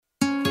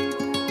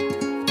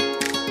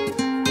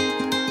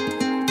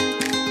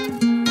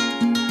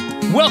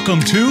Welcome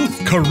to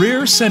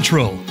Career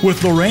Central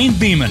with Lorraine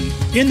Beeman.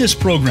 In this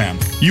program,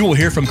 you will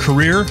hear from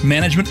career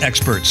management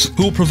experts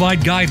who will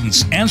provide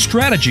guidance and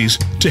strategies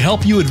to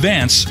help you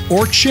advance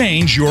or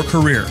change your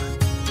career.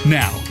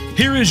 Now,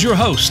 here is your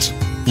host,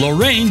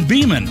 Lorraine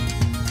Beeman.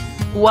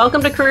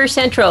 Welcome to Career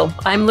Central.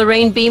 I'm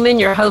Lorraine Beeman,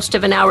 your host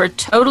of an hour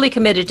totally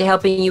committed to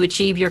helping you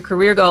achieve your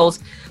career goals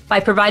by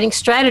providing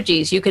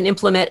strategies you can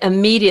implement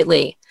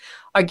immediately.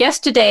 Our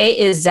guest today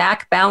is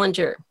Zach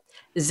Ballinger.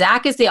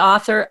 Zach is the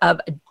author of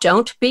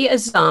Don't Be a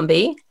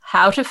Zombie,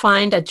 How to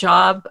Find a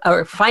Job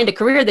or Find a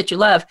Career That You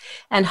Love,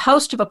 and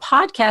host of a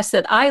podcast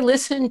that I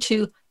listen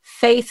to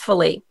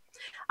faithfully.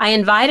 I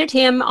invited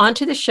him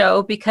onto the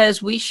show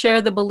because we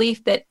share the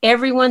belief that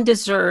everyone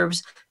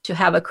deserves to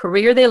have a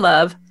career they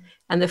love,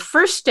 and the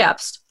first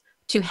steps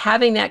to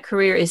having that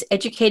career is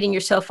educating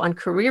yourself on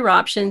career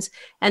options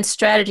and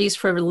strategies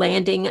for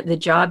landing the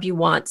job you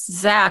want.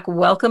 Zach,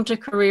 welcome to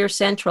Career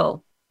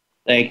Central.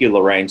 Thank you,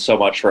 Lorraine, so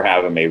much for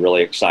having me.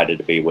 Really excited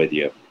to be with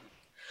you.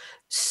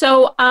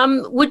 So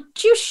would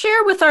you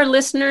share with our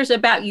listeners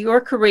about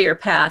your career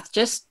path,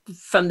 just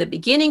from the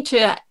beginning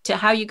to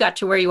how you got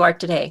to where you are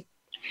today?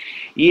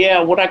 Yeah,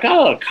 when I got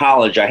out of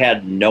college, I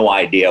had no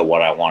idea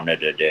what I wanted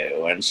to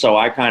do. And so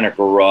I kind of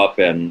grew up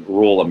in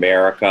rural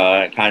America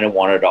and kind of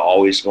wanted to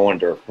always go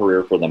into a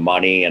career for the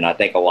money. And I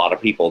think a lot of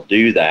people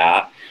do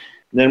that.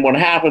 And then what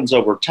happens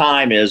over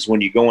time is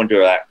when you go into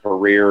that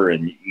career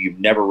and you've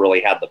never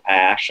really had the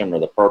passion or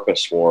the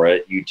purpose for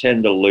it, you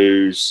tend to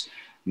lose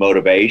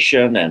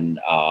motivation and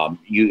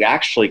you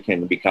actually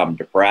can become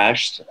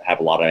depressed, have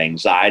a lot of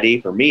anxiety.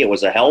 For me, it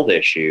was a health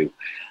issue.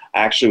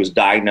 I actually was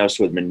diagnosed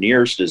with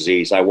Meniere's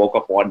disease. I woke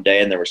up one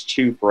day and there was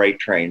 2 freight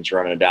trains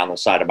running down the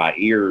side of my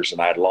ears, and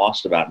I had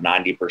lost about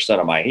 90%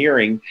 of my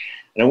hearing.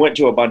 And I went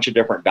to a bunch of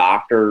different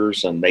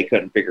doctors and they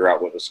couldn't figure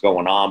out what was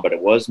going on, but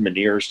it was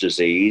Meniere's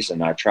disease.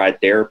 And I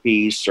tried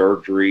therapies,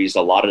 surgeries,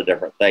 a lot of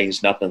different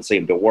things. Nothing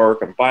seemed to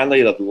work. And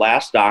finally, the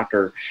last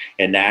doctor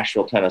in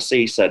Nashville,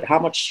 Tennessee said, "How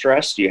much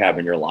stress do you have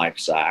in your life,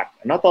 Zach?"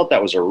 And I thought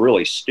that was a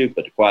really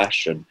stupid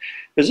question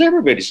because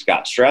everybody's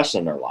got stress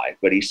in their life.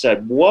 But he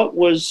said,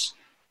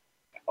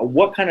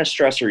 what kind of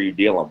stress are you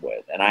dealing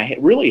with? And I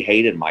really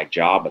hated my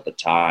job at the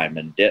time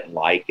and didn't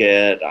like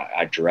it.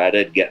 I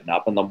dreaded getting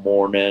up in the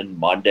morning.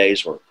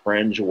 Mondays were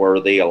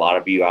cringe-worthy. A lot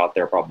of you out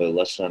there probably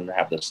listening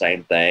have the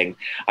same thing.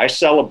 I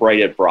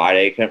celebrated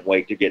Friday, couldn't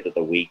wait to get to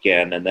the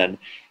weekend. And then,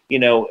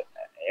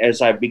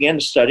 as I began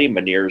to study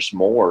Meniere's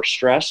more,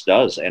 stress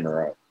does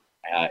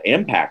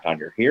impact on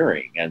your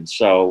hearing. And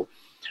so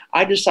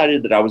I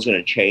decided that I was going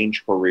to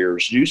change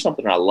careers, do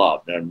something I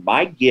loved. And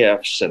my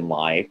gifts in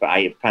life,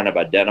 I have kind of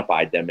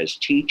identified them as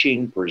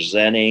teaching,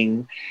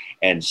 presenting,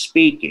 and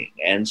speaking.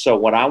 And so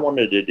what I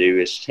wanted to do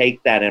is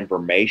take that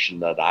information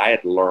that I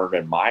had learned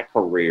in my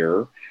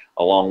career,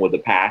 along with the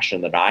passion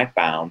that I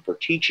found for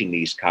teaching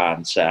these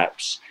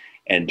concepts,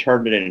 and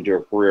turn it into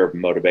a career of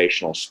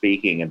motivational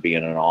speaking and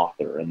being an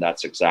author. And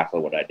that's exactly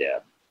what I did.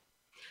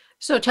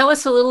 So tell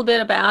us a little bit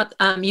about,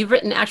 you've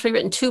actually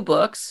written 2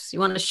 books.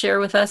 You want to share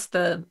with us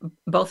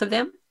both of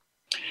them?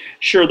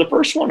 Sure. The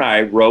first one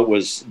I wrote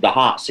was The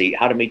Hot Seat,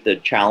 How to Meet the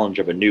Challenge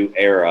of a New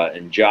Era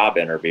in Job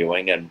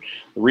Interviewing. And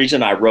the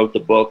reason I wrote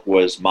the book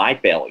was my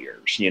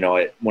failures.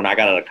 When I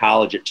got out of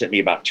college, it took me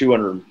about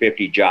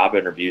 250 job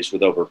interviews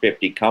with over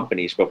 50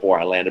 companies before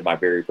I landed my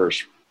very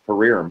first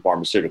career in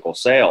pharmaceutical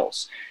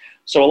sales.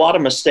 So a lot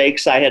of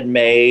mistakes I had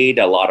made,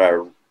 a lot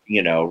of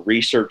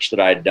research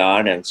that I'd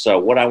done. And so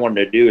what I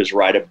wanted to do is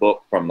write a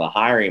book from the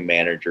hiring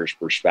manager's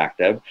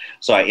perspective.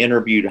 So I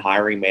interviewed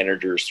hiring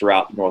managers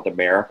throughout North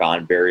America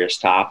on various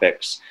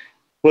topics,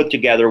 put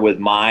together with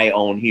my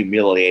own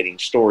humiliating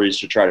stories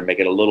to try to make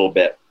it a little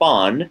bit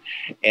fun.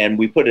 And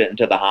we put it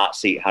into The Hot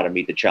Seat, How to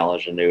Meet the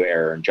Challenge of a New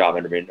Era in Job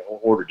Interviewing in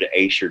order to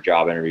ace your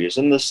job interviews.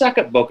 And the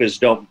second book is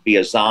Don't Be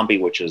a Zombie,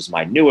 which is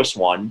my newest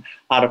one,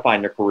 How to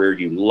Find a Career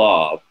You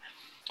Love.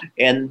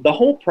 And the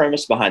whole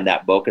premise behind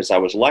that book is I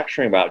was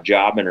lecturing about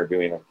job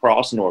interviewing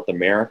across North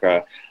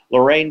America.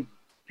 Lorraine,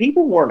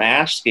 people weren't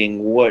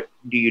asking, what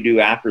do you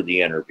do after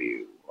the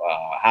interview?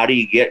 How do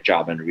you get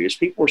job interviews?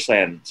 People were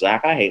saying,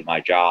 Zach, I hate my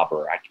job,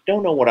 or I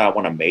don't know what I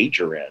want to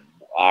major in,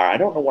 or I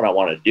don't know what I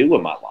want to do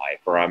in my life,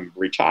 or I'm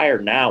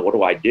retired now. What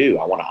do?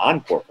 I want an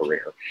encore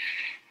career.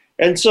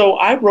 And so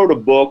I wrote a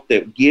book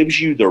that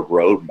gives you the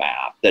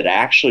roadmap, that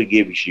actually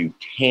gives you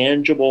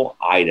tangible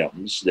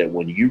items that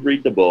when you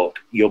read the book,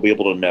 you'll be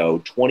able to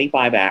know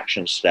 25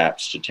 action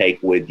steps to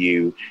take with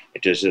you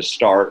to just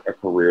start a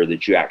career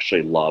that you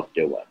actually love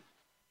doing.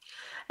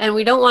 And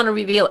we don't want to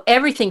reveal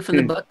everything from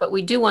the book, but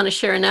we do want to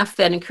share enough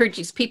that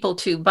encourages people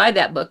to buy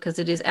that book because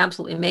it is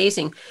absolutely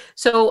amazing.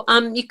 So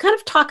you kind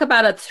of talk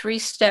about a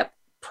 3-step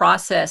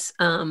process.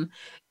 Can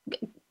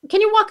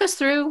you walk us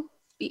through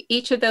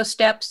each of those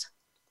steps?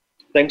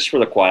 Thanks for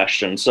the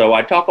question. So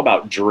I talk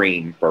about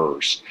dream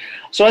first.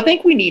 So I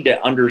think we need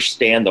to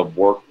understand the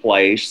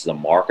workplace, the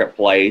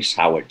marketplace,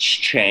 how it's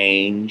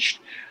changed.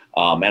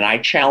 And I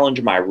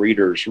challenge my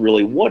readers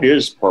really, what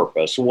is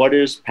purpose? What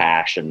does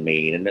passion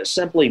mean? And it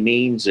simply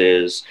means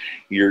is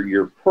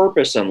your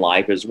purpose in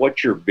life is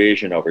what's your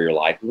vision over your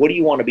life? What do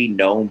you want to be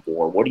known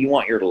for? What do you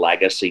want your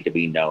legacy to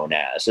be known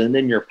as? And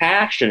then your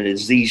passion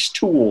is these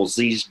tools,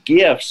 these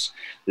gifts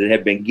that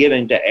have been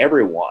given to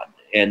everyone.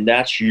 And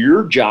that's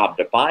your job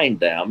to find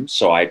them.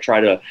 So I try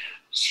to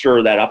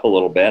stir that up a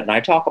little bit. And I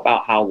talk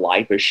about how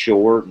life is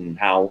short and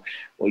how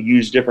we'll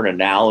use different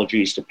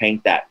analogies to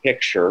paint that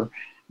picture.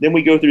 Then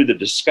we go through the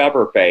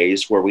discover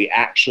phase where we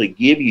actually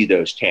give you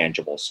those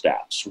tangible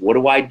steps. What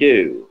do I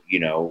do? You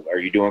know, are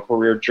you doing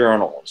career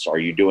journals? Are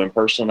you doing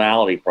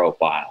personality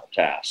profile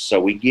tests? So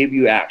we give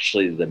you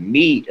actually the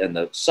meat and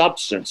the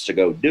substance to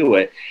go do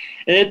it.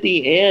 And at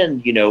the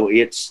end, you know,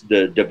 it's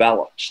the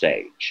develop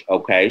stage.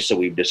 Okay, so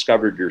we've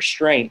discovered your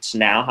strengths.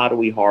 Now, how do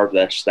we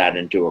harvest that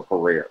into a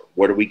career?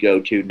 Where do we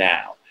go to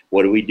now?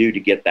 What do we do to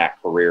get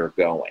that career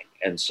going?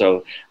 And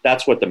so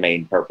that's what the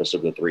main purpose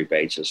of the 3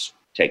 phases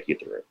take you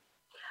through.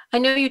 I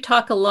know you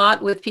talk a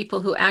lot with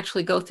people who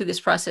actually go through this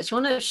process. You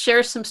want to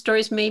share some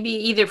stories, maybe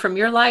either from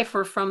your life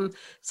or from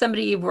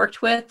somebody you've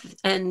worked with,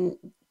 and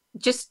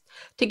just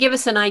to give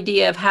us an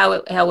idea of how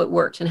it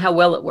worked and how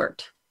well it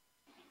worked.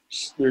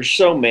 There's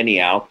so many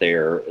out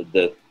there.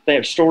 They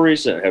have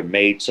stories that have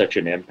made such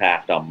an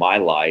impact on my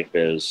life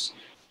is,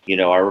 you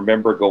know, I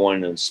remember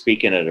going and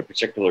speaking at a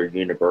particular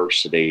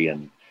university,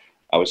 and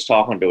I was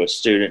talking to a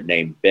student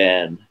named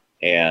Ben.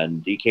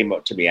 And he came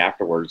up to me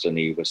afterwards and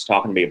he was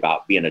talking to me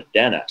about being a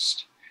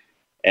dentist.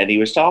 And he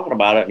was talking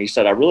about it and he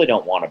said, I really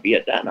don't want to be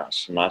a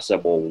dentist. And I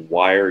said, well,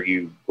 why are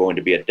you going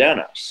to be a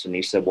dentist? And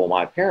he said, well,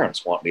 my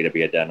parents want me to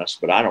be a dentist,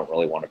 but I don't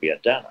really want to be a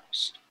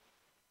dentist.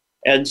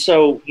 And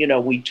so, you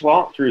know, we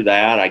talked through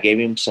that. I gave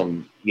him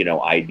some, you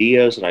know,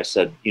 ideas. And I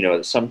said, you know,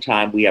 at some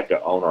time we have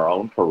to own our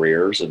own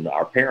careers and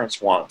our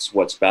parents want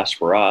what's best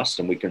for us.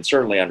 And we can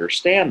certainly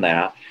understand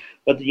that.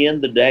 But at the end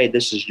of the day,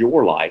 this is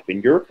your life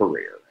and your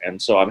career. And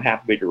so I'm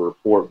happy to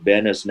report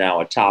Ben is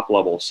now a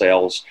top-level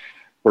sales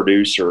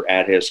producer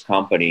at his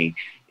company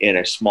in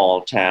a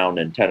small town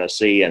in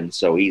Tennessee. And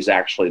so he's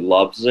actually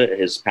loves it.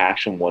 His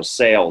passion was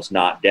sales,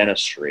 not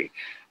dentistry.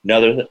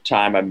 Another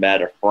time I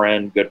met a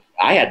friend,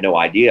 I had no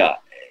idea.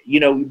 You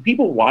know,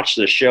 people watch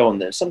the show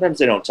and then sometimes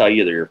they don't tell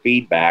you their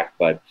feedback,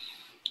 but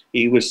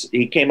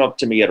he came up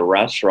to me at a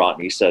restaurant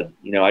and he said,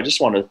 you know, I just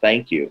want to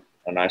thank you.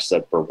 And I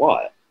said, for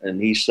what? And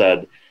he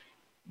said,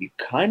 you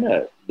kind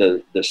of,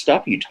 the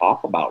stuff you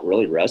talk about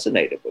really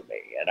resonated with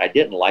me. And I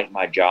didn't like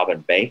my job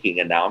in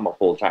banking, and now I'm a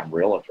full-time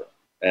realtor.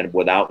 And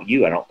without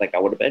you, I don't think I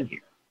would have been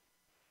here.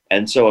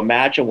 And so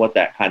imagine what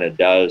that kind of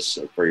does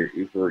for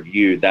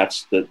you.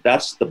 That's the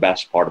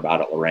best part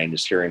about it, Lorraine,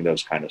 is hearing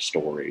those kind of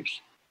stories.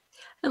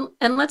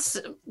 And let's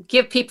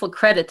give people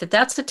credit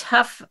that's a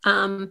tough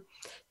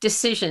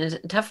decision,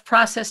 a tough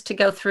process to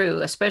go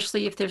through,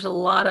 especially if there's a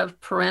lot of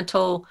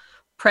parental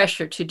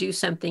pressure to do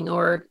something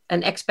or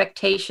an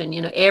expectation.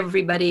 You know,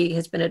 everybody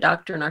has been a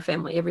doctor in our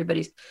family.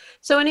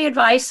 So any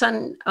advice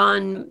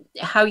on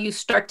how you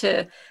start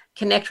to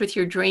connect with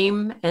your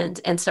dream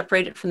and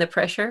separate it from the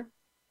pressure?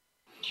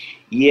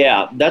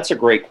 Yeah, that's a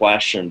great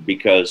question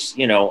because,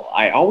 you know,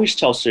 I always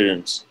tell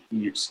students,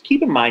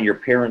 keep in mind your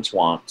parents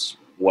want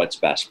what's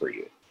best for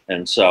you.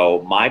 And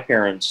so my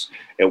parents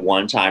at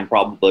one time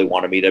probably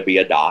wanted me to be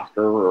a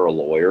doctor or a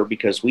lawyer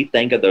because we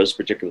think of those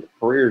particular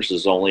careers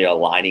as only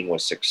aligning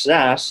with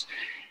success.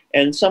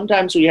 And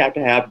sometimes we have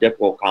to have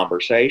difficult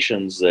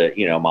conversations that,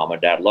 you know, mom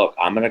and dad, look,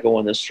 I'm going to go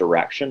in this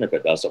direction. If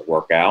it doesn't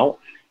work out,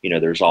 you know,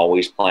 there's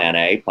always plan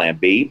A, plan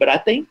B. But I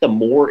think the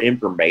more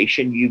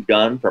information you've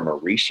done from a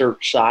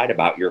research side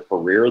about your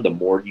career, the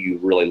more you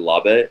really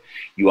love it,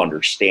 you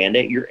understand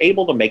it, you're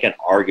able to make an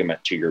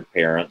argument to your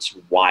parents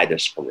why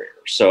this career.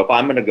 So if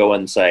I'm going to go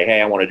and say,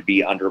 hey, I wanted to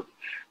be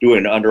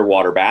doing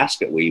underwater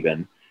basket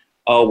weaving.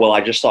 Oh, well,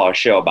 I just saw a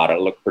show about it.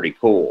 It looked pretty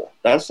cool.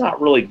 That's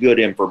not really good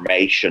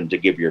information to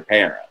give your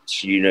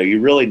parents. You know, you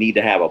really need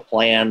to have a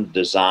plan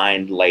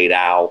designed, laid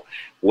out.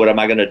 What am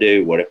I going to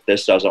do? What if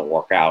this doesn't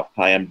work out?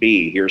 Plan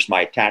B, here's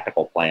my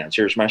tactical plans.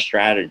 Here's my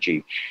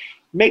strategy.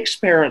 Makes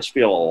parents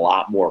feel a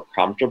lot more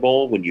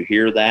comfortable when you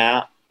hear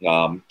that.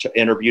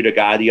 Interviewed a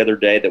guy the other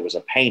day that was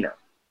a painter.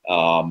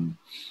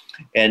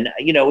 And,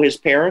 you know, his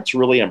parents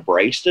really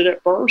embraced it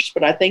at first,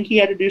 but I think he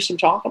had to do some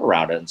talking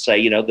around it and say,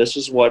 you know, this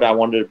is what I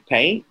wanted to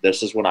paint.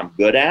 This is what I'm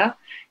good at.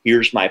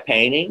 Here's my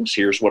paintings.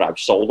 Here's what I've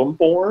sold them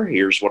for.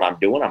 Here's what I'm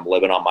doing. I'm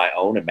living on my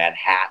own in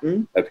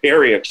Manhattan, a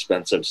very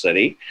expensive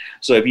city.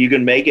 So if you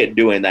can make it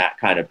doing that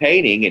kind of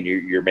painting and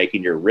you're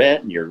making your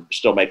rent and you're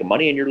still making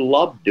money and you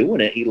love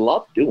doing it, he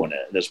loved doing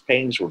it. And his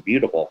paintings were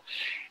beautiful.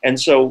 And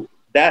so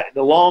the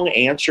long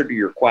answer to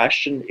your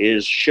question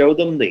is show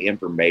them the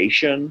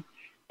information.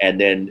 And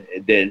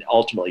then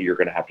ultimately you're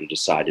going to have to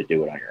decide to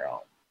do it on your own.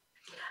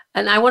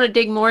 And I want to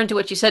dig more into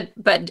what you said,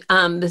 but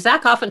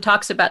Zach often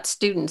talks about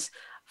students.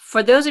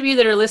 For those of you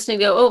that are listening,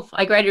 go, oh,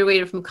 I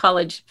graduated from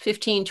college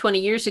 15, 20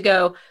 years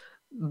ago,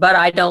 but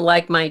I don't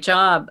like my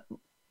job.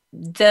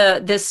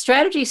 The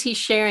strategies he's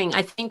sharing,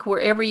 I think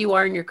wherever you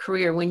are in your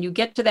career, when you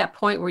get to that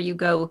point where you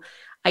go,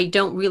 I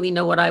don't really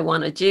know what I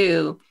want to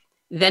do,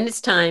 then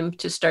it's time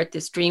to start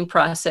this dream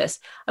process.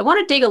 I want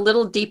to dig a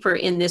little deeper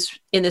in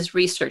this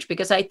research,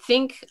 because I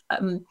think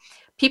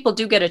people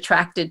do get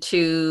attracted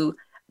to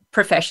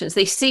professions.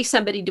 They see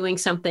somebody doing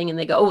something and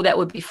they go, oh, that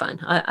would be fun.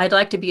 I'd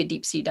like to be a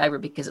deep sea diver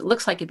because it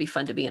looks like it'd be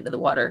fun to be under the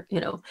water,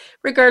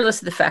 regardless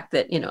of the fact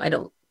that, I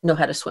don't know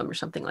how to swim or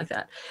something like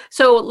that.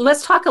 So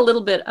let's talk a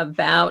little bit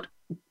about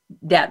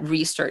that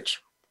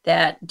research,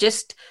 that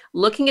just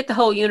looking at the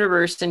whole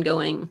universe and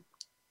going,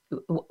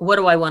 what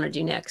do I want to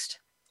do next?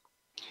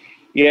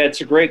 Yeah,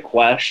 it's a great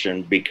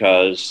question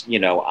because,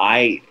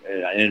 I,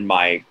 in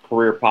my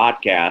career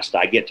podcast,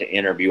 I get to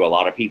interview a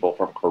lot of people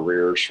from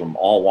careers from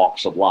all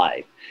walks of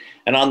life.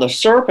 And on the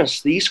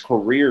surface, these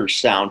careers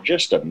sound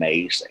just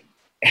amazing.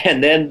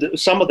 And then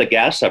some of the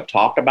guests have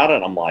talked about it,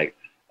 and I'm like,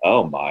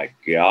 oh my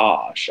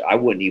gosh, I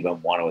wouldn't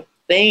even want to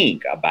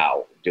think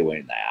about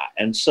doing that.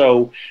 And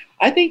so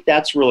I think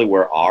that's really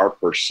where our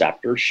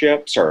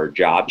preceptorships or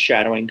job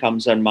shadowing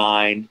comes in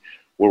mind,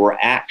 where we're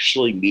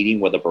actually meeting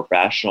with a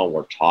professional,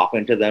 we're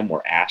talking to them,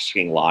 we're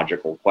asking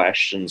logical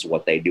questions,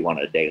 what they do on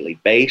a daily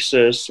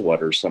basis,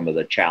 what are some of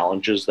the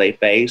challenges they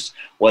face,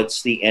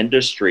 what's the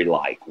industry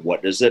like,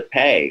 what does it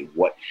pay,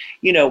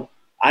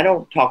 I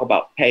don't talk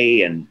about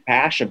pay and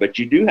passion, but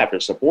you do have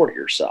to support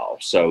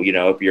yourself. So,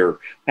 if your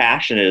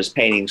passion is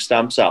painting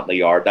stumps out in the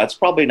yard, that's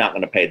probably not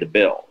going to pay the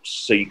bills.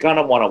 So you kind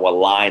of want to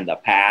align the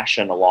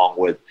passion along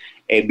with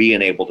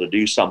being able to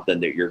do something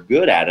that you're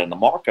good at in the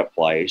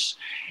marketplace.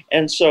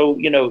 And so,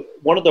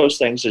 one of those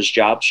things is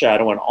job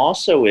shadowing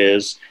also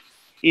is,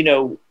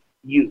 you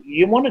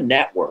want to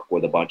network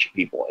with a bunch of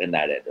people in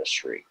that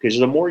industry, because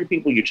the more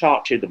people you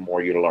talk to, the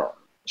more you learn.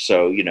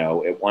 So,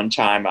 at one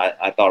time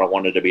I thought I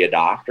wanted to be a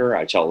doctor.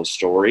 I tell a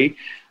story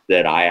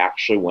that I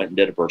actually went and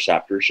did a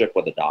preceptorship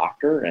with a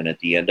doctor. And at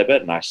the end of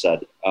it, and I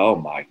said, oh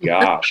my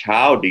gosh,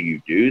 how do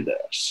you do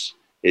this?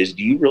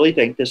 Do you really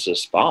think this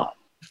is fun?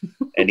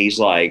 And he's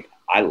like,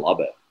 I love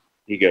it.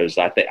 He goes,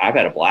 I've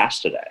had a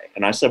blast today.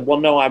 And I said, well,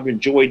 no, I've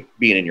enjoyed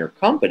being in your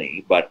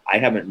company, but I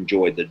haven't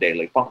enjoyed the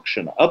daily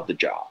function of the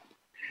job.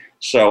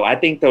 So I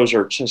think those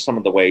are just some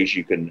of the ways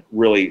you can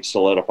really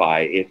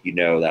solidify if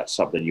that's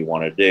something you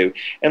want to do.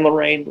 And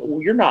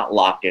Lorraine, you're not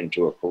locked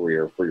into a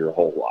career for your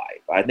whole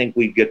life. I think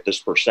we get this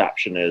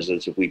perception is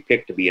if we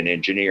pick to be an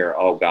engineer,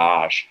 oh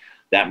gosh,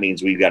 that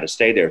means we've got to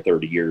stay there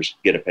 30 years,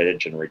 get a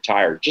pension, and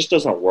retire. It just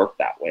doesn't work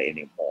that way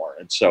anymore.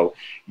 And so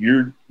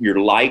your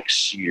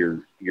likes,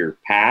 your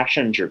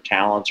passions, your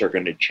talents are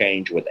going to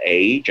change with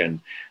age. And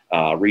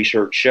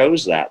research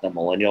shows that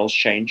millennials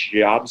change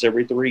jobs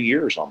every 3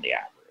 years on the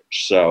average.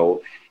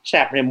 So it's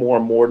happening more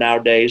and more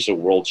nowadays. The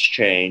world's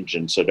changed,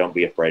 and so don't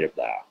be afraid of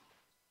that.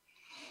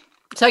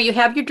 So you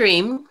have your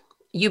dream,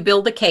 you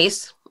build a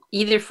case,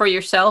 either for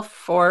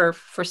yourself or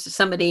for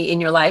somebody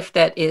in your life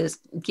that is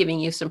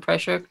giving you some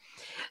pressure.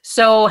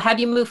 So how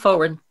do you move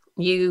forward?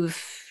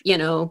 You've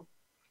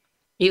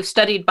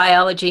studied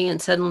biology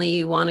and suddenly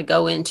you want to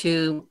go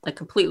into a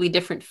completely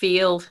different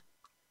field.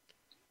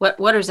 What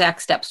are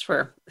exact steps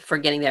for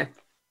getting there?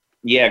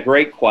 Yeah,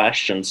 great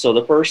question. So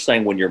the first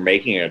thing when you're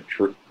making a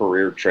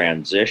career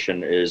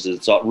transition is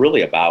it's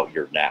really about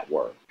your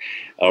network.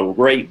 A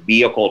great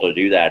vehicle to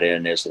do that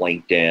in is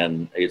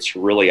LinkedIn. It's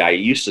really, I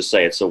used to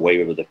say it's the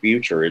wave of the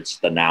future. It's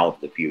the now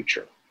of the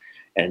future.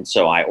 And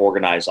so I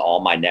organize all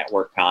my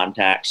network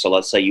contacts. So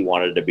let's say you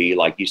wanted to be,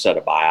 like you said,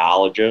 a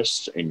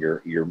biologist, and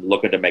you're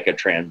looking to make a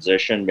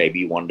transition. Maybe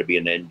you wanted to be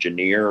an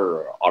engineer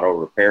or auto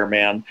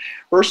repairman.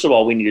 First of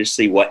all, we need to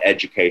see what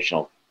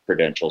educational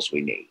credentials we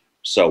need.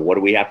 So what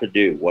do we have to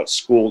do? What's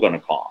school going to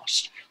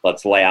cost?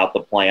 Let's lay out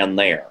the plan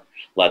there.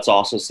 Let's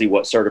also see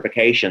what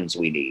certifications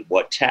we need,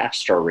 what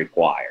tests are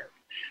required.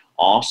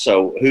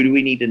 Also, who do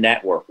we need to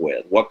network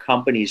with? What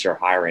companies are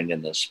hiring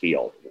in this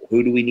field?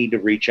 Who do we need to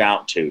reach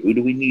out to? Who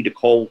do we need to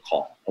cold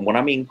call? And when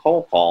I mean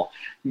cold call,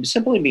 it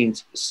simply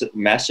means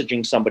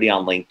messaging somebody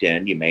on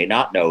LinkedIn. You may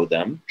not know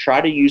them. Try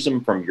to use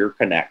them from your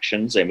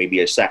connections. They may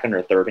be a second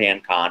or third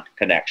hand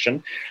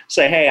connection.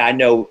 Say, hey, I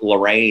know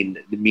Lorraine,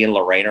 me and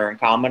Lorraine are in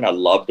common. I'd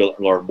love to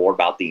learn more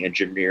about the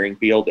engineering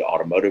field, the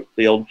automotive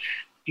field.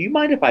 Do you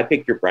mind if I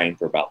pick your brain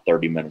for about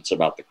 30 minutes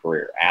about the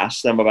career?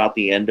 Ask them about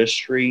the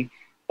industry.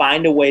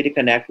 Find a way to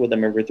connect with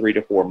them every 3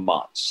 to 4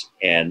 months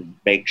and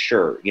make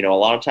sure, a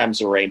lot of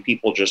times, Lorraine,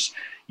 people just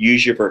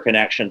use you for a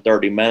connection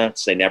 30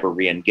 minutes. They never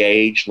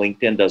re-engage.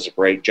 LinkedIn does a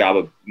great job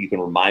of, you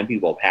can remind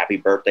people of happy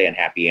birthday and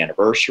happy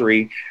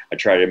anniversary. I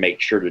try to make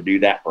sure to do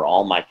that for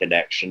all my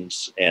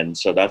connections. And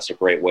so that's a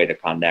great way to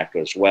connect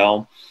as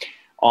well.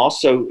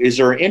 Also, is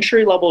there an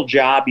entry-level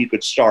job you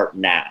could start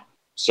now?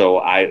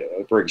 So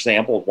for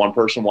example, one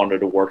person wanted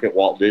to work at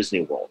Walt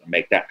Disney World and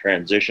make that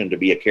transition to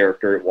be a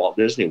character at Walt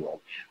Disney World.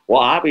 Well,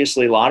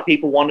 obviously, a lot of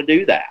people want to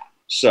do that.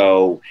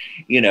 So,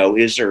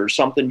 is there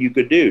something you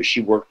could do?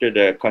 She worked at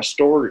a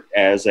Costor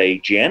as a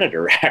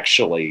janitor,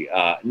 actually,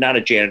 not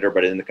a janitor,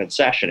 but in the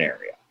concession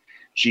area.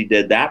 She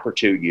did that for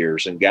 2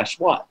 years. And guess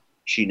what?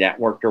 She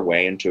networked her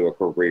way into a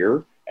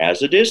career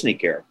as a Disney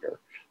character.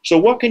 So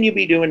what can you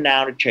be doing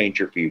now to change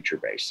your future,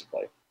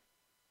 basically?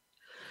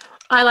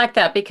 I like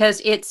that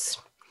because it's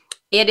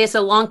It is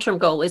a long-term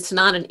goal. It's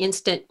not an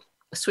instant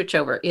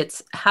switchover.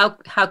 It's how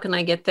can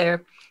I get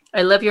there?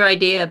 I love your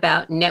idea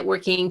about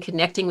networking,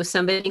 connecting with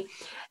somebody.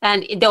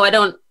 And though I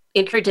don't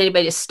encourage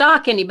anybody to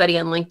stalk anybody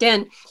on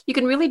LinkedIn, you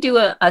can really do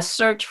a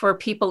search for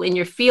people in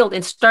your field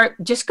and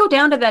just go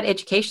down to that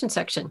education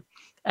section,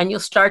 and you'll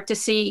start to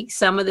see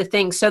some of the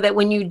things, so that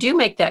when you do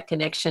make that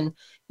connection,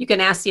 you can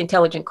ask the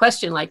intelligent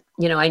question like,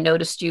 I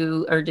noticed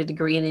you earned a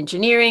degree in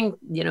engineering,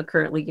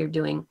 currently you're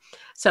doing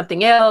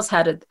something else.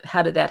 How did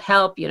that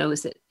help?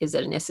 Is it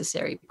a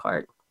necessary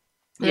part?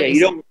 Yeah,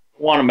 you don't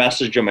want to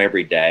message them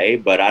every day,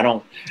 but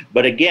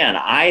again,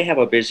 I have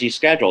a busy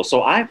schedule,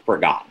 so I've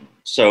forgotten.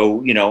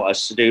 So, a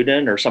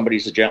student or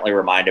somebody's gently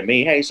reminded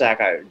me, hey,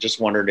 Zach, I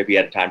just wondered if you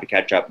had time to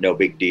catch up. No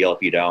big deal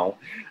if you don't.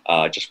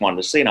 Just wanted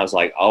to see. And I was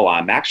like, oh,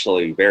 I'm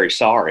actually very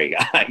sorry.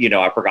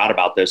 I forgot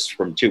about this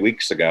from 2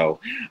 weeks ago.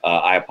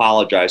 I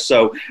apologize.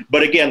 So,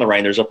 but again,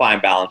 Lorraine, there's a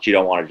fine balance. You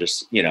don't want to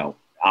just,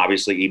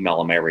 obviously email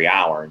them every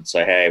hour and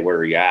say, hey, where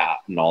are you at?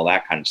 And all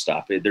that kind of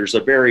stuff. There's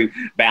a very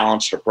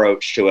balanced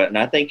approach to it. And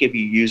I think if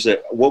you use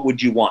it, what would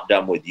you want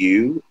done with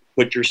you?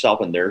 Put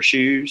yourself in their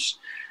shoes.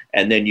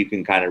 And then you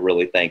can kind of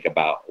really think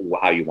about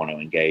how you want to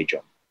engage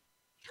them.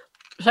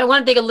 So I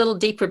want to dig a little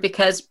deeper,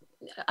 because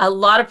a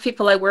lot of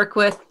people I work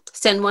with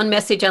send one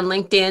message on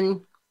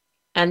LinkedIn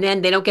and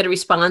then they don't get a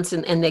response,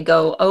 and they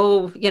go,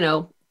 oh,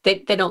 they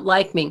don't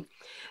like me.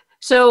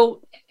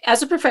 So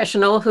as a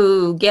professional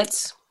who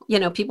gets,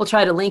 people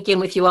try to link in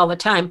with you all the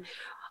time,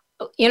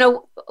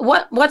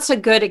 what's a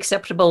good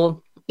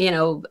acceptable,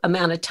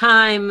 amount of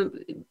time,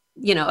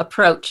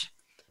 approach?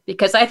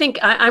 Because I think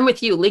I'm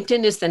with you.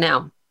 LinkedIn is the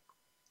now.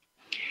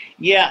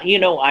 Yeah,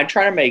 I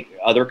try to make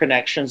other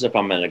connections if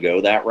I'm going to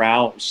go that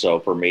route. So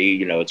for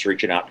me, it's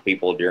reaching out to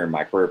people during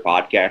my career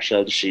podcast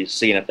shows,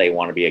 seeing if they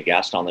want to be a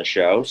guest on the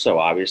show. So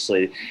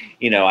obviously,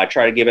 I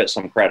try to give it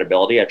some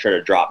credibility. I try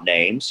to drop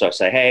names. So I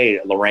say, hey,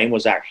 Lorraine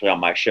was actually on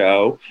my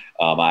show.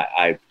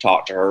 I've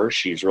talked to her.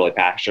 She's really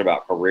passionate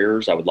about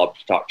careers. I would love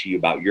to talk to you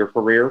about your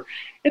career.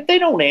 If they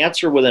don't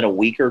answer within a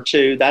week or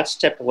two, that's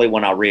typically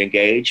when I'll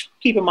re-engage.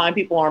 Keep in mind,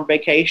 people are on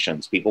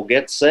vacations. People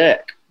get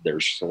sick.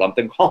 There's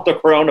something called the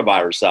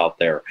coronavirus out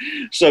there.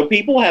 So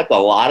people have a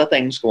lot of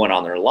things going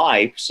on in their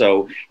life.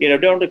 So,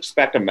 don't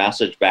expect a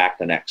message back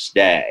the next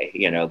day.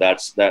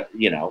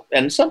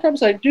 And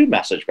sometimes I do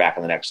message back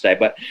in the next day,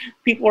 but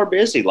people are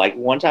busy. Like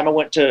one time I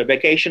went to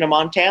vacation in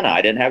Montana.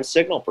 I didn't have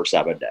signal for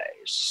 7 days.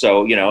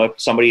 So, if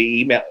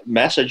somebody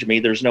messaged me,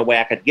 there's no way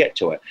I could get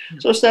to it.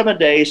 So 7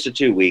 days to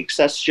 2 weeks,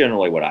 that's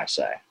generally what I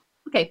say.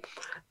 Okay.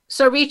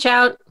 So reach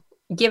out,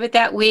 give it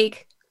that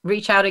week.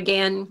 Reach out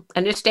again.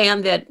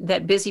 Understand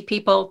that busy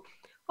people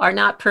are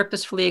not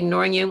purposefully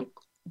ignoring you.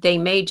 They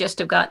may just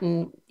have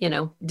gotten,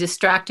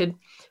 distracted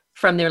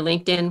from their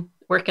LinkedIn,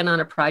 working on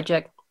a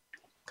project,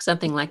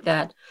 something like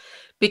that.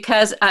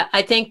 Because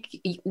I think,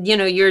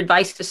 your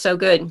advice is so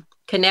good.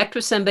 Connect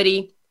with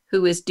somebody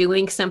who is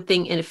doing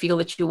something in a field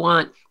that you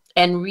want,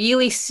 and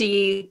really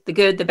see the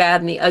good, the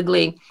bad, and the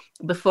ugly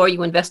before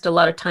you invest a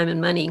lot of time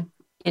and money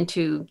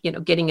into,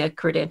 getting a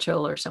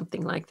credential or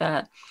something like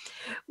that.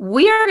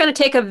 We are going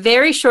to take a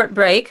very short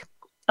break.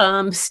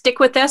 Stick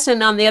with us,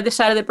 and on the other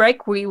side of the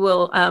break, we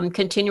will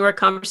continue our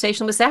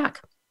conversation with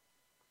Zach.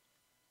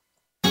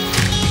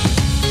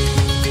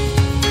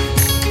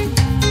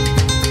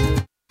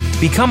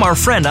 Become our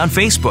friend on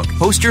Facebook.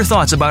 Post your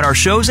thoughts about our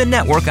shows and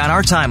network on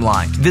our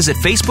timeline. Visit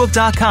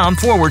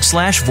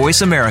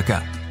facebook.com/Voice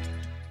America.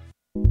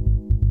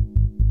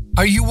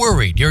 Are you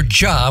worried your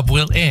job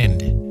will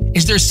end?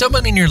 Is there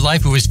someone in your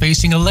life who is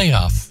facing a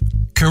layoff?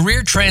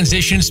 Career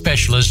transition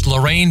specialist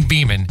Lorraine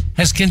Beeman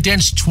has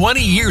condensed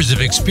 20 years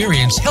of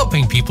experience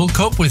helping people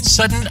cope with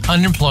sudden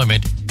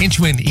unemployment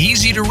into an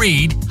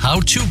easy-to-read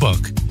how-to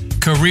book,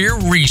 Career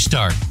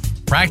Restart.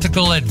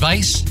 Practical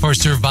advice for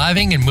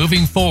surviving and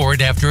moving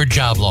forward after a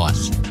job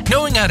loss.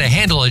 Knowing how to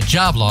handle a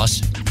job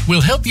loss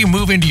will help you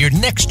move into your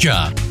next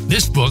job.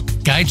 This book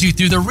guides you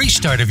through the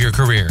restart of your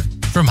career,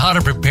 from how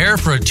to prepare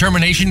for a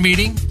termination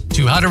meeting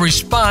to how to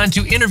respond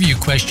to interview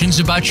questions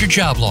about your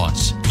job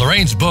loss.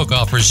 Lorraine's book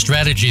offers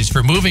strategies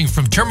for moving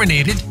from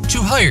terminated to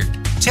hired.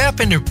 Tap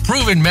into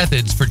proven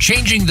methods for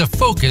changing the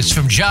focus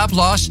from job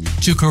loss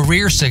to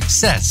career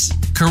success.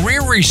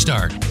 Career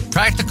Restart.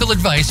 Practical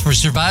advice for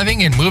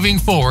surviving and moving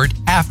forward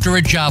after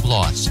a job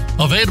loss.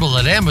 Available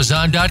at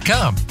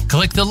Amazon.com.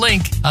 Click the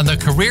link on the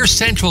Career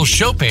Central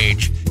show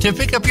page to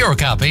pick up your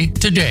copy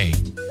today.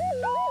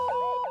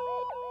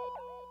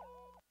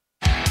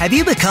 Have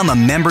you become a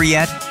member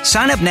yet?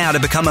 Sign up now to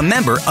become a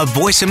member of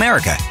Voice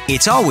America.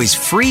 It's always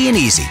free and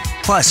easy.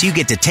 Plus, you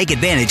get to take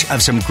advantage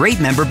of some great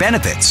member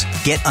benefits.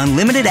 Get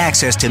unlimited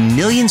access to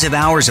millions of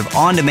hours of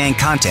on-demand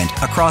content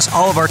across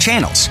all of our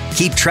channels.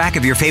 Keep track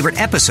of your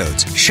favorite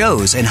episodes,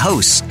 shows, and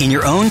hosts in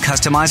your own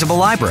customizable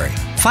library.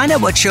 Find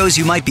out what shows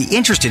you might be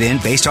interested in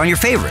based on your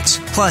favorites.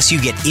 Plus,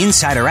 you get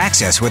insider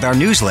access with our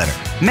newsletter.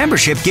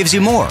 Membership gives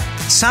you more.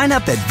 Sign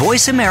up at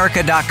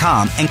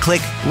voiceamerica.com and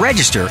click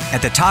register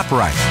at the top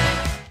right.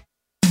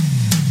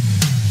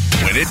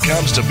 When it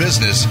comes to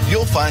business,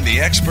 you'll find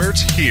the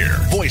experts here.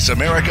 Voice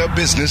America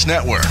Business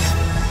Network.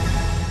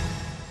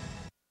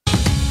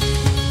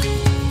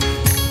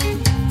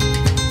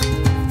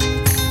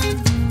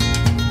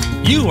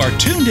 You are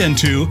tuned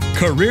into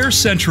Career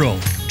Central.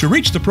 To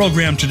reach the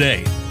program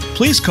today,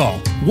 please call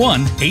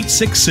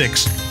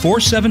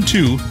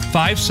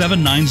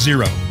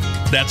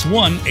 1-866-472-5790. That's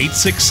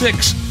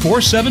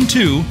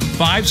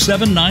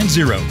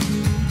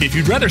 1-866-472-5790. If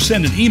you'd rather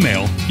send an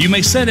email, you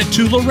may send it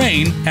to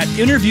Lorraine at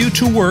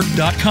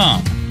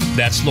interview2work.com.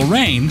 That's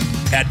Lorraine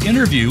at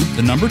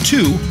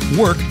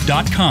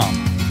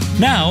interview2work.com.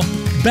 Now,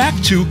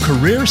 back to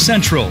Career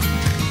Central.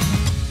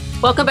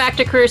 Welcome back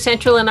to Career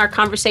Central and our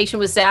conversation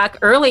with Zach.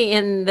 Early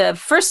in the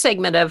first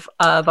segment of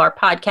our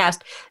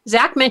podcast,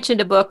 Zach mentioned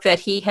a book that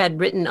he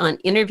had written on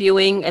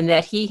interviewing and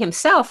that he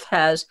himself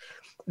has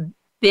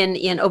been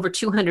in over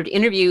 200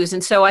 interviews.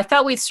 And so I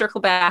thought we'd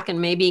circle back and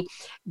maybe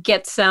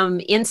get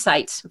some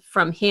insights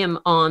from him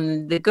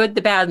on the good,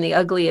 the bad, and the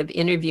ugly of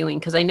interviewing.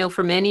 Because I know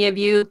for many of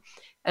you,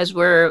 as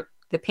the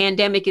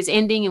pandemic is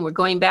ending and we're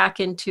going back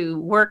into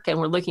work and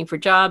we're looking for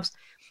jobs,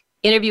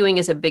 interviewing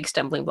is a big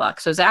stumbling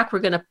block. So Zach, we're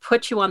going to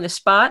put you on the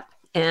spot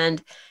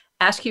and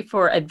ask you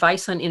for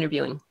advice on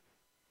interviewing.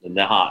 In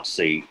the hot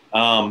seat.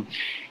 I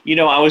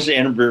was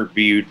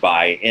interviewed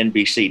by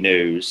NBC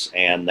News,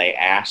 and they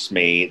asked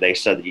me, they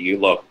said,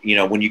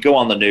 when you go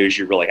on the news,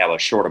 you really have a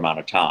short amount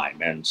of time.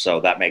 And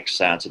so that makes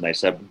sense. And they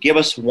said, give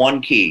us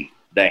one key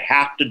they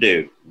have to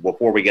do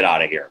before we get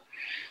out of here.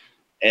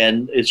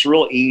 And it's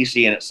real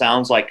easy, and it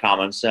sounds like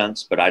common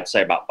sense, but I'd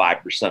say about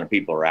 5% of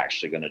people are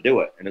actually going to do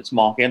it. And it's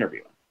mock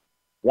interviewing.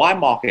 Why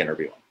mock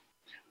interviewing?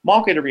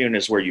 Mock interviewing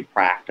is where you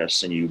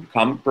practice and you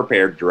come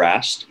prepared,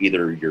 dressed,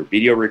 either you're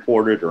video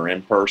recorded or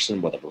in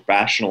person with a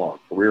professional or a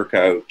career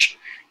coach.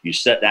 You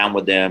sit down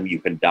with them,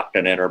 you conduct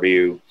an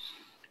interview,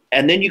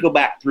 and then you go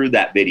back through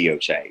that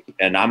videotape.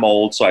 And I'm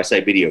old, so I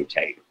say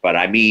videotape, but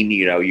I mean,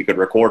 you could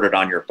record it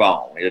on your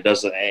phone.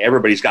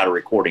 Everybody's got a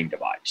recording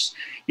device.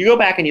 You go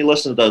back and you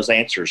listen to those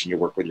answers and you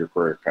work with your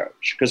career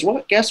coach. Because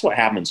guess what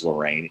happens,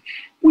 Lorraine?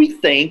 We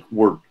think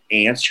we're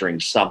answering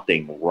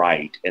something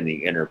right in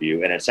the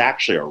interview, and it's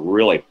actually a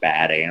really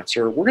bad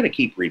answer. We're going to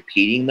keep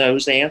repeating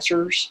those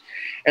answers.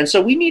 And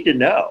so we need to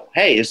know,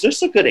 hey, is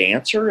this a good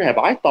answer? Have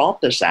I thought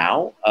this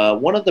out?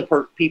 One of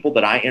the people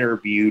that I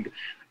interviewed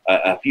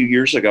a few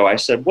years ago, I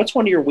said, what's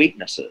one of your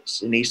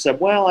weaknesses? And he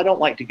said, well, I don't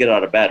like to get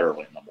out of bed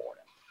early in the morning.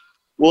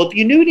 Well, if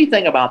you knew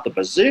anything about the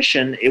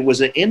position, it was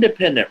an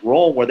independent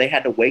role where they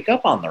had to wake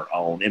up on their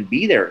own and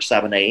be there at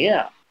 7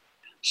 a.m.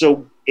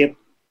 So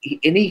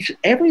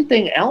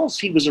everything else,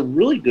 he was a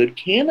really good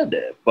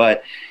candidate.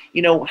 But,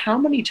 how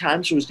many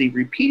times was he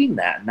repeating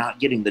that and not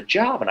getting the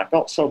job? And I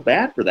felt so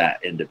bad for that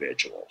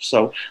individual.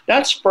 So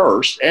that's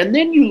first. And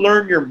then you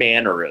learn your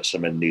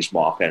mannerism in these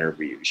mock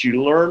interviews.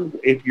 You learn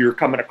if you're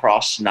coming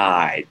across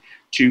snide,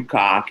 too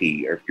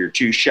cocky, or if you're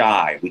too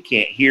shy, we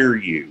can't hear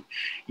you.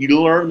 You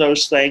learn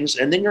those things,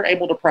 and then you're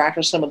able to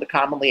practice some of the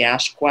commonly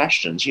asked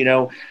questions.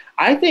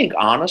 I think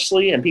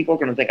honestly, and people are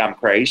going to think I'm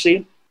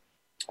crazy,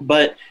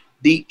 but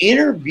the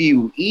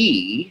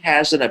interviewee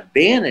has an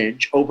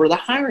advantage over the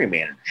hiring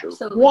manager.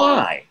 Absolutely.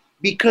 Why?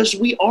 Because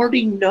we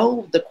already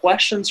know the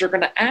questions they're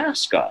going to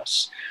ask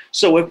us.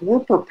 So if we're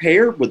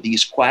prepared with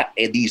these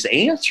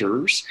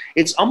answers,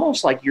 it's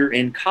almost like you're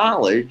in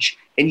college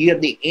and you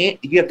have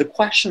the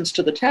questions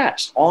to the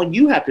test. All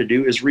you have to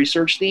do is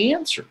research the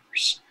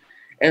answers.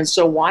 And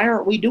so why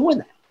aren't we doing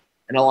that?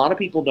 And a lot of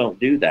people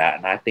don't do that,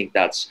 and I think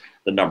that's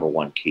the number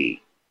one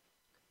key.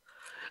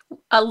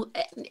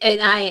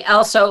 And I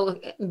also,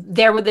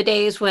 there were the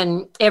days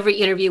when every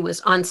interview was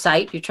on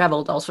site. You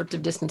traveled all sorts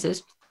of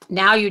distances.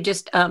 Now you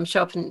just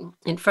show up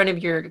in front of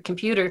your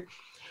computer.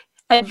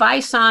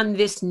 Advice on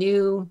this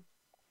new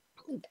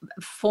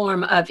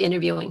form of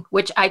interviewing,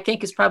 which I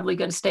think is probably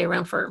going to stay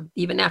around for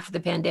even after the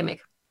pandemic.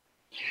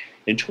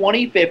 In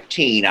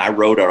 2015, I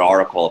wrote an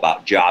article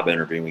about job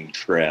interviewing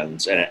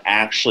trends, and it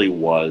actually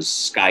was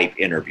Skype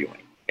interviewing.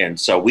 And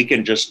so we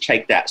can just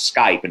take that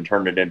Skype and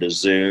turn it into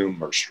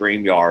Zoom or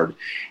StreamYard.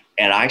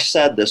 And I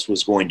said this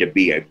was going to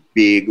be a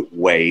big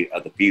way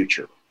of the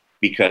future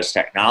because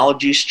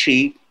technology is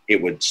cheap. It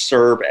would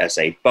serve as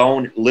a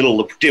phone.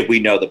 Little did we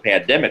know the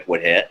pandemic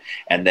would hit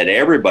and that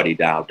everybody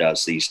now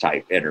does these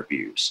type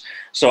interviews.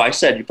 So I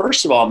said,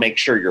 first of all, make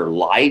sure you're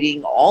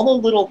lighting all the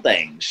little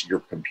things.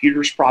 Your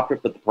computer's proper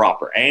with the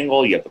proper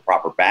angle. You have the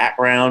proper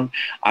background.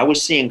 I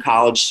was seeing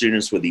college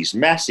students with these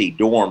messy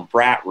dorm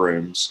frat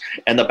rooms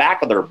and the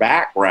back of their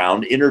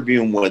background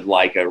interviewing with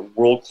like a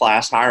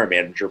world-class hiring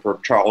manager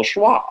for Charles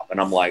Schwab. And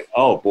I'm like,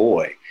 oh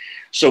boy.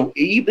 So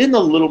even the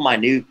little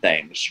minute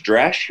things,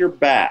 dress your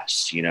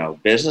best,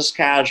 business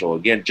casual.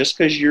 Again, just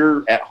because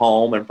you're at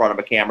home in front of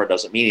a camera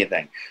doesn't mean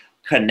anything.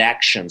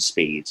 Connection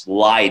speeds,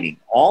 lighting,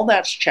 all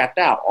that's checked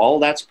out. All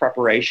that's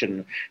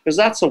preparation, because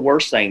that's the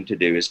worst thing to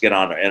do is get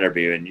on an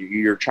interview and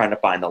you're trying to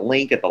find the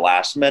link at the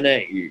last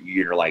minute.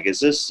 You're like, is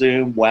this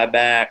Zoom,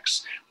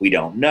 WebEx? We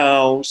don't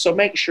know. So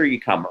make sure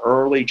you come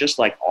early, just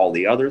like all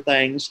the other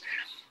things.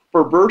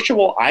 For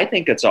virtual, I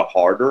think it's a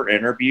harder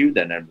interview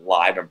than in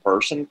live in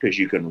person because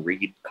you can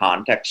read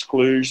context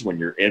clues when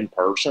you're in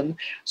person.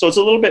 So it's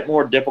a little bit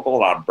more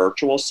difficult on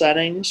virtual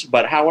settings.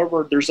 But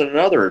however, there's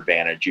another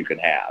advantage you can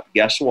have.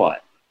 Guess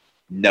what?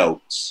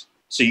 Notes.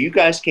 So you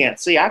guys can't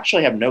see. I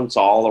actually have notes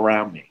all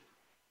around me.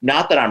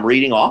 Not that I'm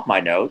reading off my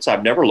notes.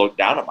 I've never looked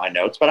down at my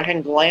notes, but I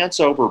can glance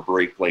over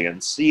briefly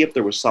and see if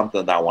there was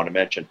something that I want to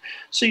mention.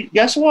 So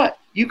guess what?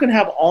 You can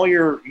have all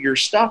your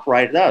stuff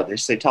right there. They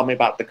say, tell me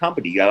about the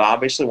company. You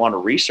obviously want to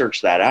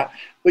research that out,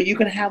 but you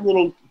can have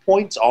little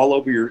points all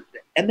over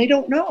and they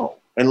don't know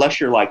unless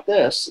you're like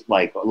this,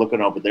 like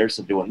looking over there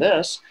and doing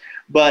this.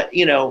 But,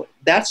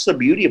 that's the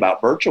beauty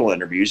about virtual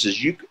interviews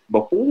is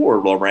before,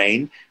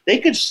 Lorraine, they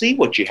could see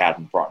what you had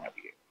in front of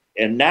you.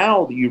 And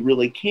now you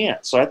really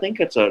can't. So I think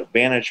it's an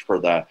advantage for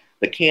the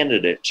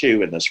candidate,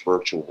 too, in this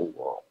virtual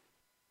world.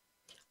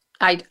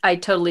 I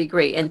totally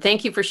agree. And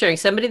thank you for sharing.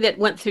 Somebody that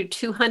went through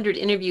 200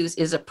 interviews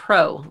is a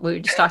pro. We were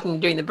just talking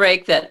during the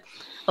break that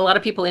a lot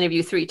of people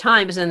interview 3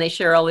 times and they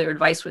share all their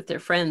advice with their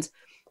friends.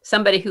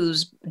 Somebody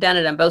who's done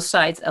it on both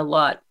sides a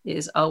lot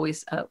is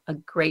always a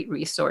great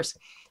resource.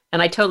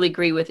 And I totally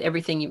agree with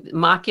everything.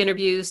 Mock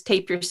interviews,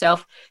 tape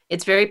yourself.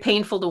 It's very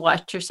painful to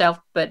watch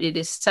yourself, but it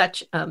is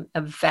such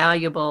a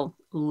valuable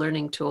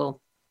learning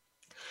tool.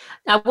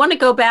 Now, I want to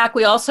go back.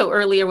 We also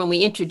earlier, when we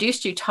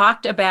introduced you,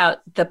 talked about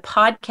the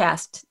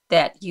podcast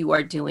that you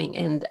are doing.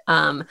 And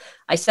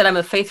I said I'm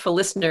a faithful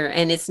listener,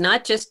 and it's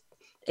not just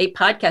a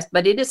podcast,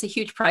 but it is a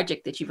huge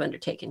project that you've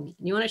undertaken.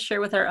 You want to share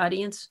with our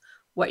audience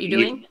what you're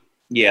doing?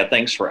 Yeah,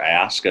 thanks for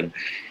asking.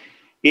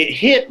 It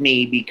hit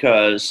me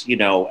because,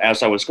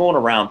 as I was going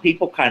around,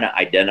 people kind of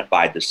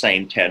identified the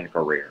same 10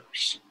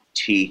 careers: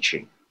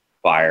 teaching,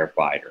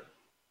 firefighter,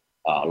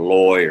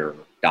 lawyer,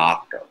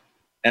 doctor.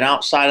 And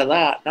outside of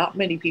that, not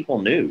many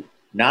people knew,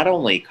 not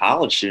only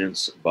college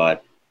students,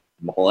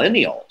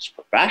 millennials,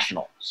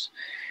 professionals.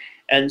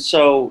 And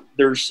so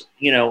there's,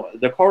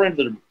 according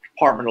to the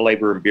Department of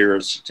Labor and Bureau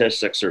of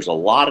Statistics, there's a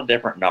lot of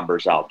different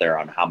numbers out there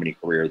on how many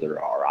careers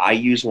there are. I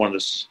use one of the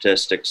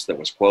statistics that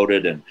was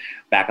quoted, and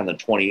back in the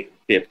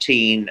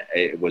 2015,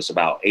 it was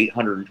about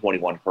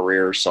 821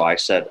 careers. So I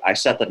set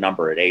the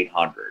number at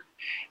 800,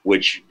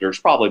 which there's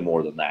probably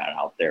more than that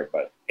out there,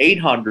 but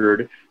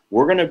 800.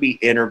 We're going to be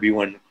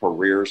interviewing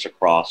careers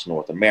across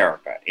North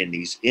America in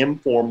these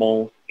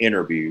informal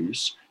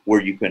interviews where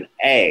you can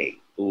A,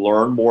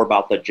 learn more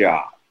about the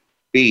job,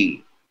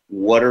 B,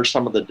 what are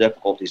some of the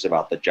difficulties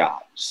about the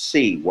job,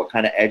 C, what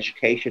kind of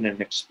education and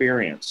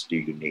experience do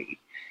you need?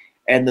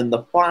 And then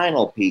the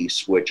final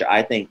piece, which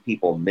I think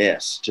people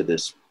miss to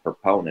this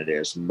proponent,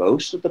 is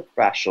most of the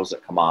professionals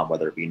that come on,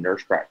 whether it be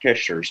nurse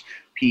practitioners,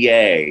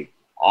 PA,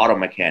 auto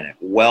mechanic,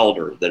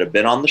 welder, that have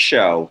been on the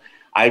show,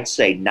 I'd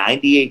say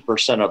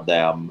 98% of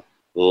them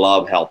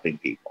love helping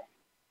people.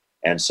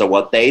 And so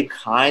what they've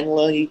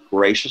kindly,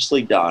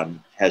 graciously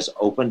done has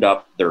opened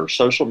up their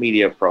social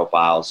media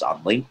profiles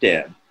on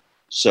LinkedIn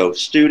so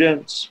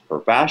students,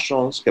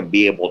 professionals can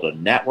be able to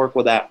network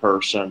with that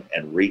person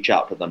and reach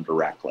out to them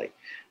directly.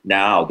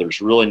 Now,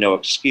 there's really no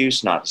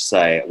excuse not to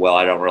say, well,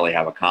 I don't really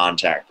have a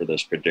contact for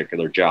this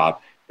particular job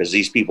because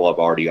these people have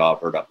already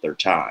offered up their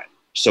time.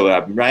 So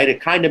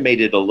it kind of made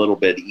it a little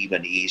bit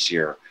even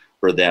easier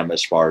for them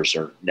as far as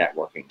their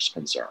networking is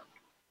concerned.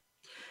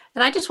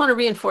 And I just want to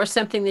reinforce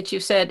something that you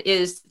said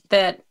is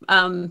that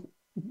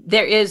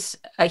there is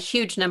a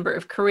huge number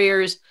of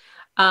careers.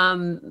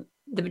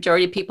 The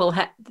majority of people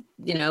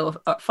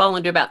fall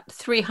into about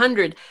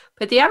 300,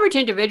 but the average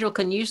individual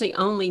can usually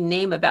only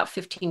name about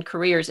 15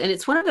 careers. And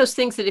it's one of those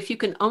things that if you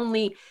can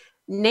only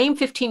name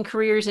 15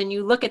 careers and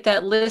you look at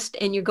that list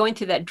and you're going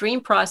through that dream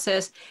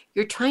process,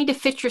 you're trying to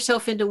fit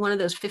yourself into one of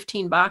those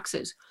 15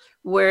 boxes.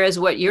 Whereas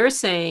what you're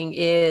saying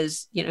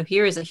is,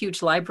 here is a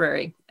huge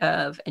library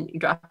and you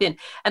drop in.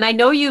 And I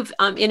know you've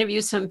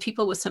interviewed some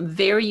people with some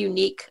very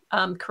unique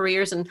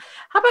careers. And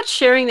how about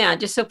sharing that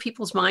just so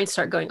people's minds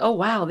start going, oh,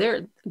 wow,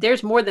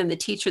 there's more than the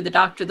teacher, the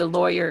doctor, the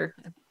lawyer.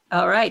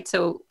 All right.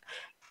 So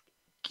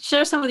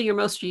share some of your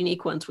most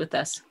unique ones with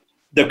us.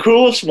 The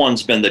coolest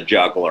one's been the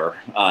juggler.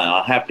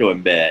 I'll have to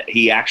admit,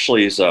 he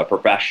actually is a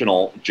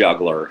professional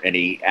juggler, and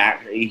he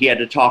had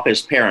to talk to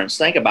his parents.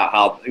 Think about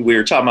how we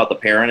were talking about the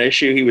parent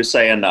issue. He was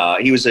saying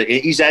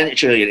he's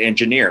actually an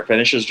engineer,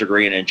 finished his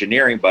degree in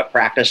engineering, but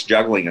practiced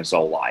juggling his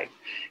whole life.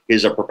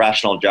 He's a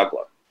professional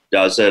juggler,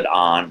 has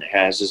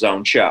his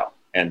own show.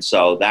 And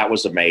so that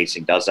was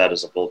amazing, does that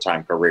as a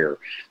full-time career.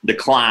 The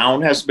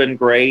clown has been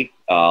great,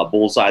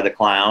 Bullseye the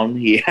Clown.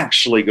 He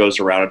actually goes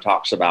around and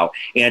talks about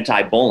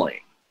anti-bullying.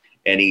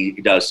 And he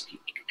does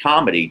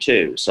comedy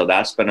too. So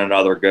that's been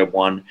another good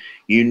one.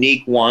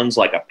 Unique ones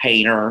like a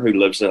painter who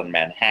lives in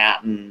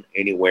Manhattan,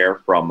 anywhere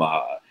from,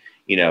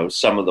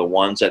 some of the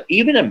ones that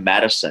even in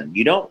medicine,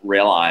 you don't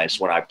realize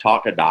when I've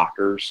talked to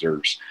doctors,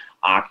 there's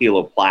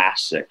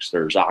oculoplastics,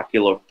 there's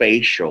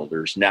oculofacial,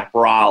 there's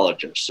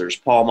nephrologists, there's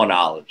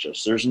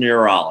pulmonologists, there's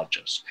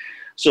neurologists.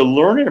 So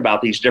learning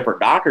about these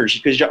different doctors,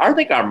 because I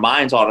think our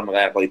minds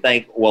automatically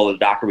think, well, the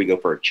doctor, we go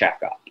for a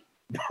checkup.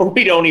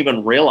 We don't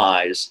even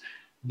realize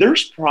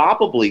there's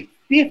probably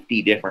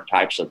 50 different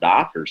types of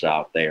doctors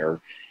out there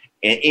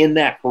in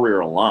that career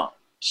alone.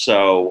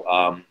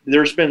 So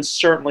there's been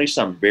certainly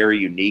some very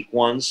unique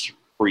ones,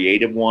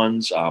 creative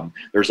ones.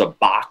 There's a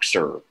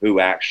boxer who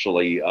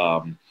actually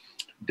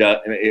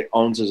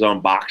owns his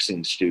own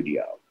boxing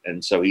studio.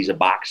 And so he's a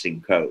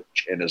boxing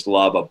coach, and his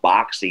love of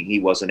boxing, he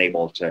wasn't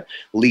able to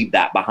leave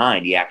that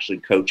behind. He actually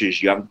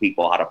coaches young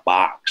people how to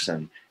box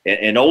and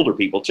older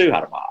people too how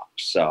to box.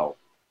 So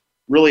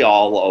really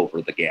all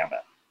over the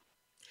gamut.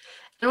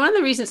 And one of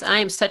the reasons I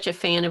am such a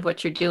fan of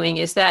what you're doing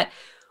is that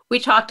we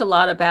talked a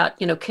lot about,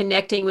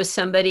 connecting with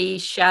somebody,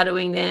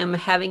 shadowing them,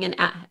 having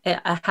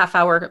a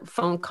half-hour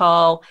phone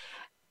call.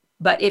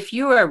 But if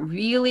you are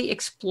really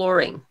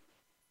exploring,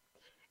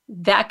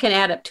 that can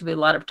add up to a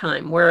lot of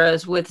time.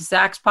 Whereas with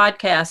Zach's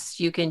podcasts,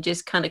 you can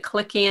just kind of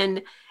click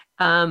in,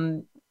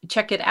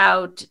 check it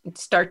out,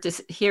 start to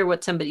hear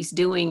what somebody's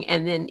doing,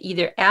 and then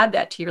either add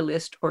that to your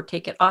list or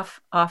take it off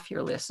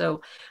your list.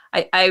 So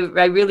I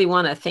really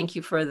want to thank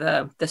you for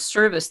the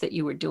service that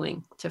you were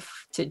doing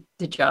to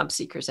the job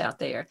seekers out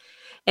there.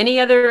 Any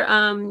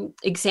other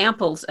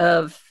examples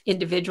of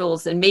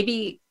individuals and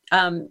maybe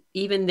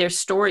even their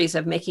stories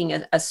of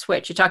making a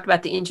switch? You talked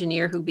about the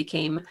engineer who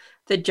became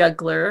the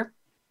juggler.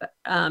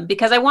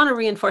 Because I want to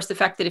reinforce the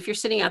fact that if you're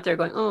sitting out there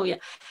going, oh yeah,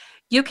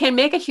 you can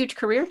make a huge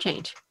career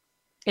change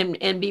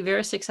and be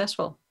very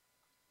successul.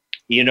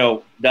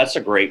 That's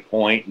a great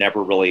point.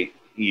 Never really,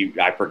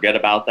 I forget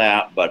about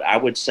that, but I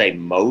would say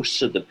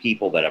most of the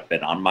people that have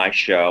been on my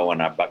show,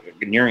 and I'm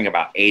nearing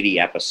about 80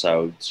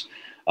 episodes,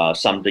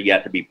 some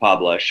yet to be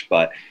published,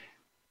 but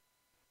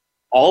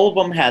all of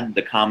them had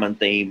the common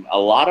theme. A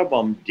lot of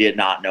them did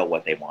not know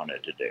what they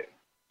wanted to do.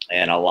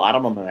 And a lot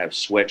of them have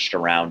switched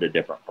around to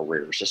different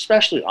careers,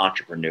 especially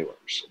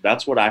entrepreneurs.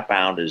 That's what I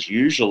found is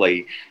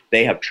usually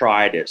they have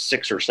tried at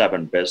 6 or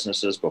 7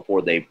 businesses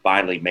before they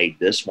finally made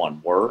this one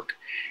work.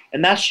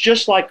 And that's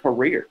just like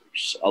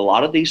careers. A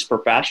lot of these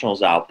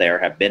professionals out there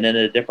have been in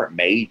a different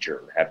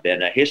major, have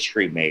been a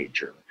history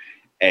major,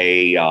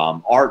 a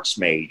arts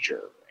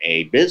major,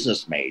 a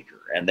business major,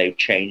 and they've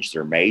changed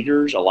their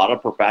majors. A lot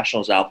of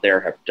professionals out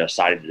there have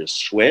decided to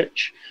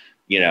switch.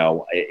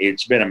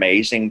 It's been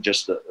amazing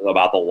just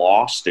about the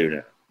law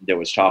student that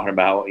was talking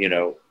about,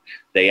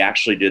 they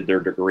actually did their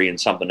degree in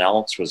something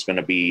else, was going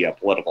to be a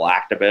political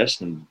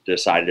activist, and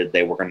decided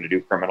they were going to do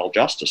criminal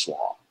justice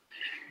law.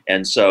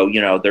 And so,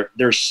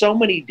 there's so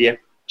many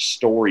different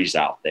stories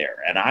out there.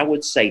 And I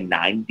would say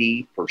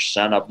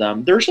 90% of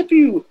them, there's a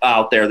few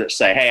out there that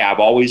say, hey, I've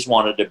always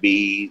wanted to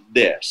be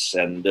this,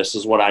 and this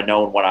is what I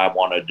know and what I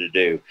wanted to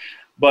do.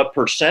 But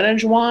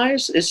percentage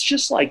wise, it's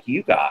just like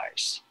you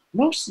guys.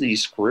 Most of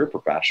these career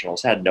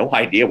professionals had no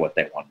idea what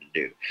they wanted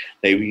to do.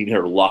 They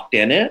either lucked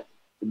in it,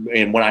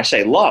 and when I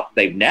say luck,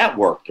 they've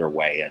networked their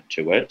way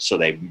into it. So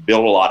they've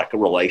built a lot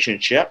of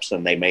relationships,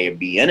 and they may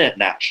be in it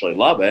and actually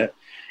love it.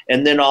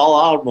 And then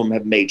all of them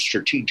have made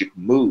strategic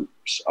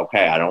moves.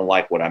 Okay, I don't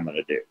like what I'm going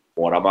to do.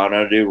 What am I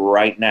going to do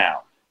right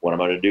now? What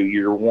am I going to do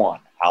year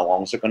one? How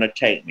long is it going to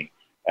take me?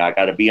 I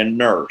got to be a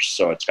nurse,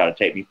 so it's got to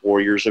take me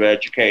 4 years of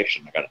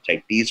education. I got to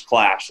take these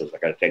classes. I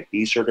got to take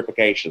these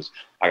certifications.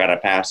 I got to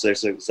pass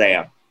this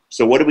exam.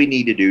 So what do we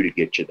need to do to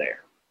get you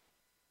there?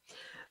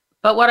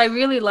 But what I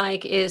really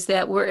like is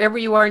that wherever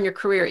you are in your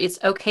career, it's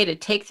okay to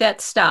take that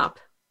stop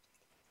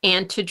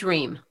and to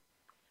dream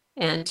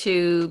and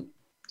to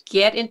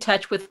get in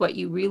touch with what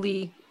you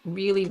really,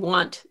 really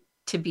want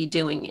to be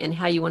doing and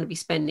how you want to be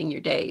spending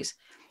your days.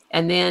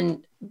 And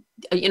then,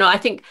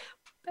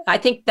 I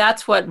think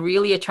that's what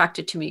really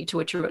attracted to me to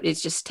what you wrote,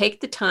 is just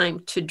take the time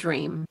to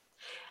dream.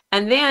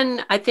 And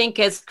then I think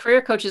as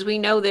career coaches, we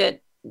know that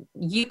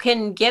you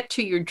can get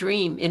to your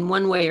dream in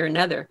one way or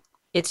another.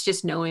 It's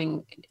just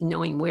knowing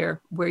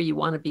where you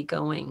want to be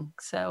going.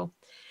 So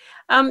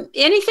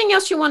anything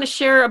else you want to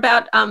share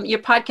about your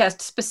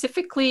podcast,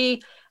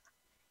 specifically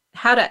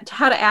how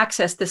to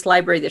access this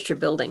library that you're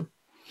building?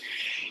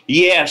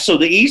 Yeah, so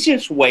the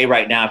easiest way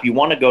right now, if you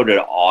want to go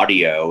to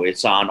audio,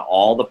 it's on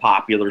all the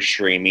popular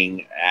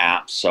streaming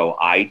apps. So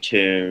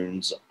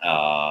iTunes,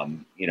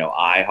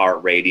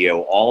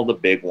 iHeartRadio, all the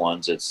big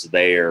ones, it's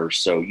there.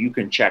 So you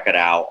can check it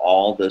out.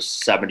 All the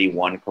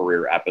 71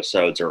 career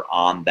episodes are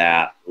on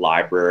that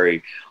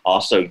library.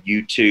 Also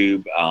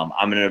YouTube.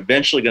 I'm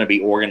eventually going to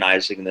be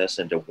organizing this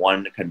into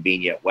one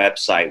convenient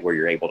website where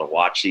you're able to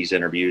watch these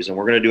interviews. And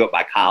we're going to do it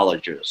by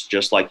colleges,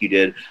 just like you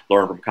did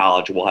Learn from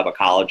College. We'll have a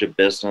College of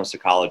Business, a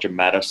College of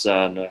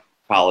Medicine,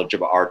 College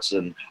of Arts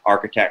and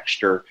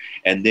Architecture,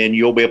 and then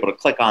you'll be able to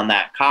click on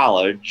that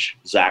college,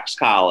 Zach's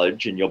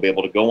College, and you'll be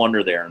able to go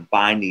under there and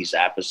find these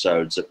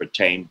episodes that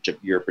pertain to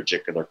your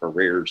particular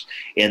careers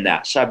in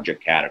that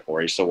subject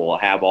category. So we'll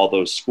have all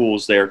those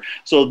schools there.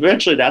 So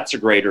eventually that's a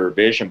greater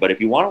vision. But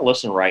if you want to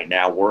listen right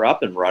now, we're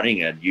up and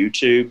running at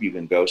YouTube. You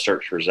can go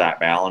search for Zach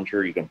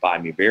Ballinger. You can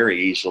find me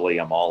very easily.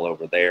 I'm all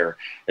over there,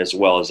 as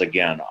well as,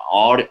 again,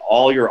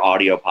 all your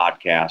audio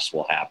podcasts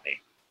will have me.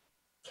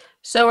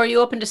 So are you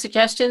open to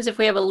suggestions? If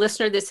we have a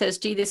listener that says,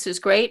 gee, this is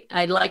great,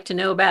 I'd like to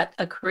know about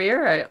a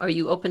career, are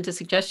you open to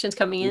suggestions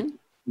coming in?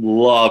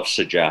 Love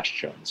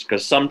suggestions,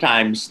 because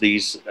sometimes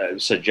these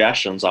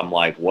suggestions, I'm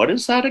like, what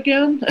is that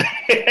again?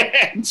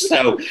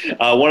 So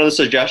one of the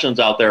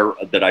suggestions out there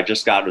that I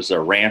just got was a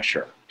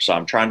rancher. So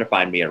I'm trying to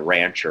find me a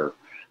rancher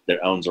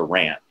that owns a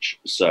ranch.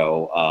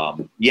 So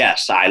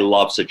yes, I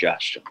love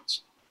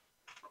suggestions.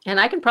 And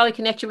I can probably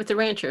connect you with the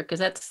rancher, because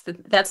that's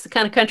the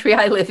kind of country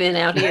I live in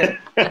out here.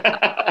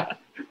 Perfect.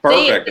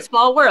 See, it's a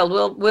small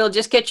world. We'll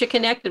just get you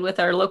connected with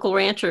our local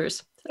ranchers.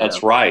 So.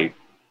 That's right.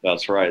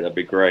 That'd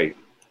be great.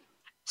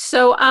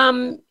 So,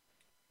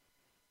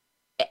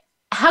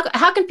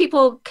 how can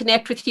people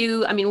connect with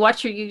you? I mean,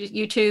 watch your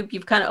YouTube.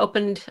 You've kind of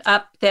opened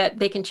up that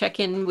they can check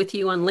in with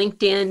you on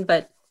LinkedIn,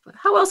 but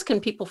how else can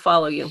people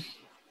follow you?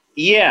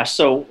 Yeah,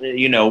 so,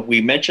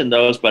 we mentioned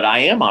those, but I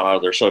am on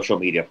other social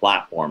media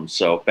platforms.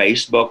 So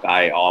Facebook,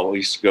 I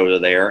always go to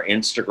there.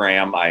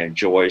 Instagram, I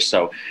enjoy.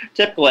 So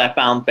typically I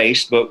found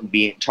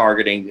Facebook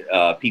targeting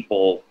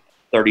people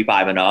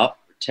 35 and up.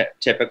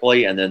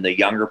 Typically, and then the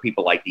younger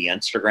people like the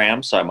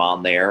Instagram, so I'm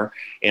on there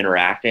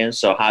interacting.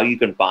 So how you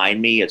can find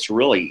me, it's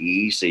really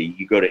easy.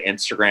 You go to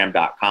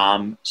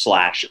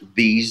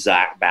Instagram.com/the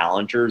Zach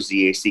Ballinger,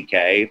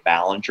 ZACK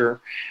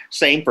Ballinger.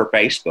 Same for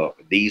Facebook,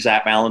 the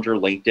Zach Ballinger,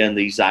 LinkedIn,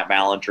 the Zach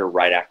Ballinger,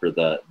 right after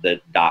the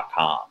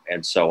 .com.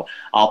 And so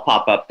I'll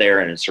pop up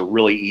there, and it's a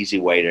really easy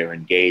way to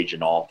engage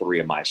in all three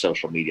of my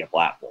social media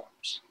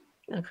platforms.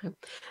 Okay,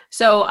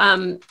 so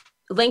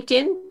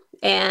LinkedIn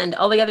and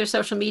all the other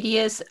social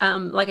medias,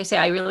 like I say,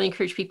 I really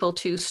encourage people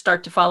to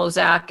start to follow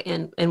Zach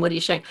and what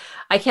he's sharing.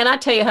 I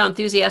cannot tell you how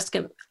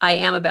enthusiastic I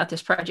am about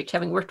this project,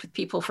 having worked with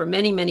people for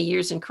many, many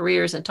years in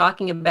careers and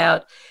talking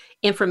about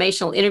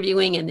informational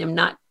interviewing and them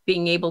not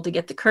being able to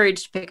get the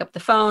courage to pick up the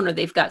phone, or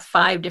they've got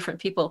 5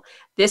 different people.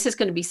 This is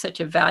going to be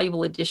such a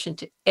valuable addition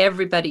to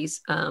everybody's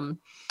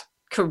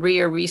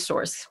career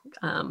resource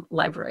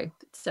library.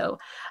 So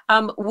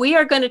we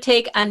are going to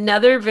take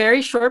another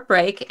very short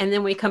break, and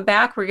then when we come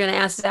back, we're going to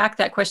ask Zach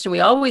that question we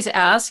always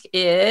ask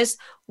is,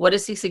 what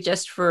does he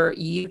suggest for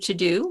you to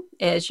do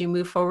as you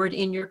move forward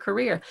in your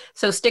career?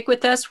 So stick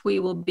with us. We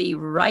will be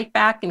right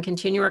back and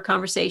continue our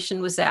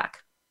conversation with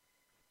Zach.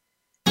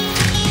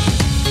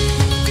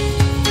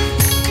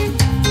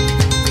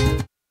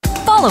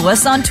 Follow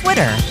us on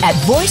Twitter at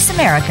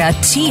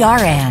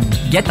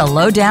VoiceAmericaTRN. Get the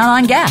lowdown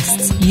on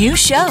guests, new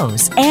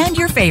shows, and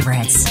your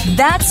favorites.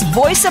 That's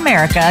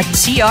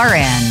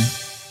VoiceAmericaTRN.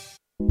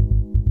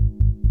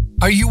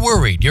 Are you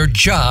worried your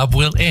job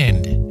will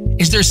end?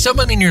 Is there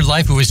someone in your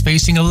life who is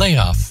facing a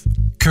layoff?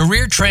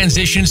 Career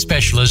transition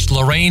specialist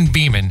Lorraine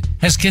Beeman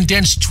has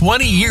condensed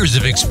 20 years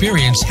of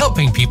experience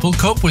helping people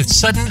cope with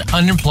sudden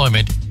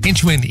unemployment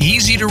into an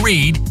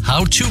easy-to-read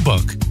how-to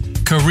book,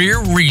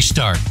 Career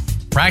Restart.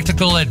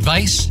 Practical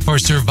advice for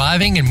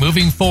surviving and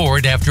moving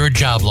forward after a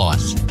job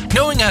loss.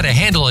 Knowing how to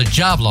handle a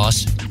job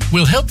loss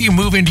will help you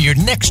move into your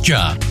next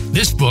job.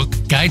 This book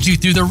guides you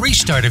through the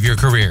restart of your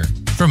career,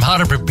 from how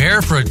to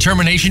prepare for a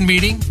termination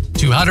meeting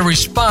to how to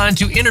respond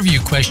to interview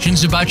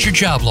questions about your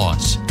job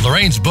loss.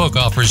 Lorraine's book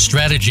offers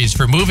strategies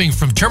for moving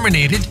from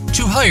terminated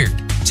to hired.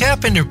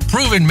 Tap into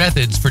proven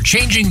methods for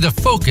changing the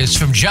focus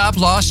from job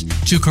loss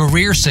to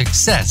career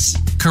success.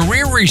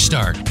 Career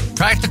Restart.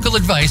 Practical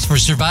advice for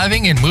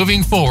surviving and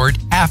moving forward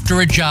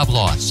after a job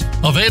loss.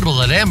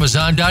 Available at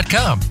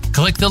Amazon.com.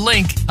 Click the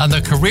link on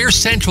the Career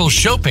Central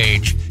show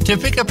page to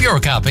pick up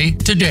your copy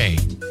today.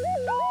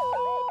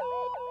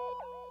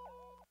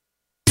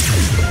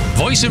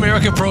 Voice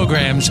America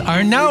programs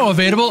are now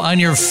available on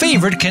your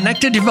favorite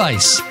connected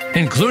device,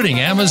 including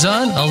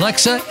Amazon,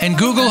 Alexa, and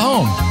Google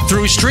Home.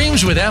 Through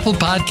streams with Apple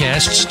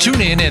Podcasts,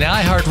 TuneIn, and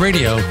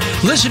iHeartRadio,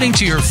 listening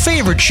to your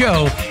favorite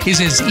show is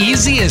as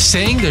easy as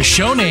saying the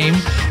show name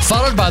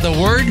followed by the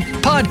word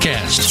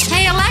podcast.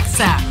 Hey,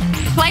 Alexa,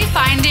 play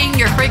Finding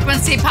Your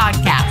Frequency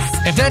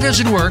podcast. If that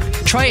doesn't work,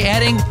 try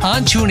adding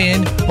on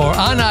TuneIn or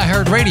on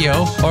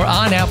iHeartRadio or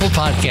on Apple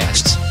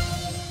Podcasts.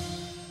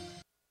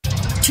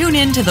 Tune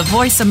in to the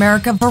Voice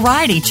America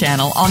Variety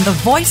channel on the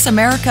Voice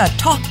America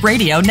Talk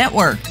Radio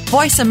Network.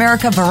 Voice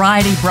America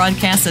Variety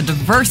broadcasts a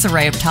diverse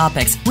array of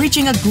topics,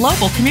 reaching a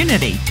global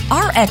community.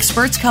 Our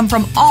experts come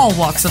from all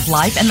walks of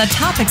life, and the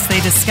topics they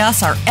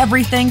discuss are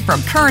everything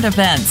from current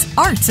events,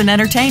 arts and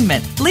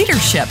entertainment,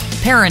 leadership,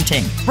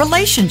 parenting,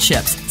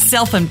 relationships,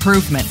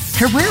 self-improvement,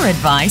 career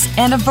advice,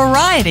 and a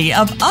variety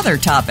of other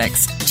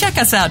topics. Check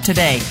us out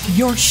today.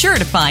 You're sure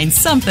to find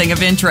something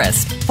of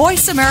interest.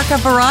 Voice America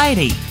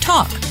Variety.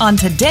 Talk on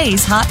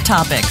today's hot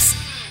topics.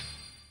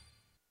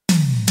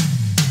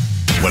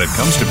 When it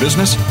comes to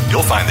business,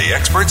 you'll find the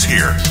experts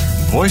here.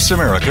 Voice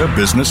America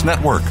Business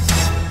Network.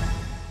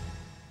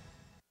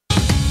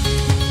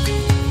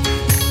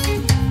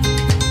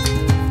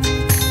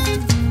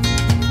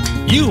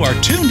 You are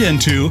tuned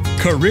into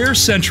Career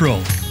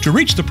Central. To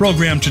reach the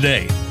program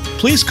today,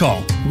 please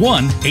call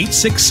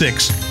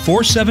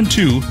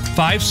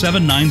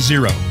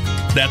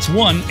 1-866-472-5790. That's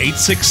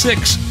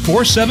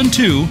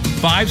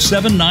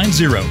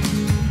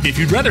 1-866-472-5790. If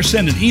you'd rather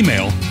send an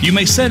email, you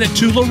may send it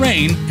to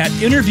Lorraine at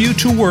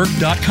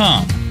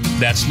interview2work.com.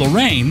 That's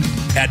Lorraine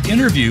at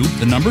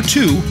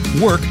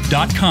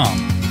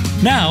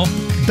interview2work.com. Now,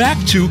 back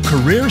to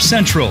Career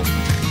Central.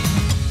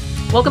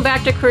 Welcome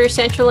back to Career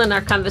Central and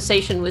our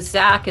conversation with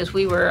Zach as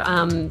we were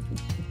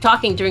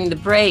talking during the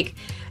break.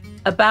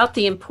 about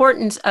the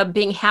importance of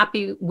being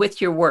happy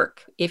with your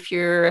work. If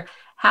you're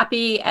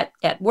happy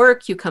at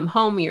work, you come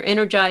home, you're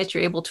energized,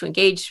 you're able to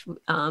engage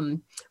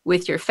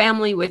with your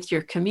family, with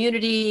your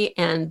community.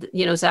 And,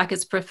 Zach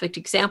is a perfect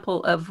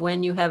example of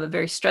when you have a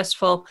very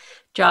stressful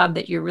job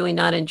that you're really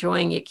not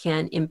enjoying, it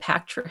can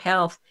impact your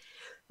health.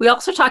 We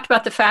also talked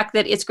about the fact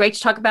that it's great to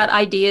talk about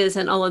ideas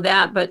and all of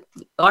that, but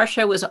our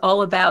show was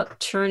all about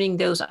turning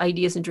those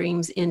ideas and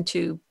dreams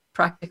into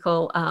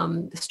practical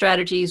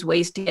strategies,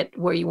 ways to get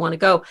where you want to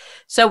go.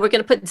 So we're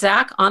going to put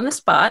Zach on the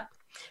spot,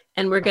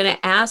 and we're going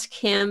to ask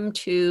him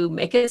to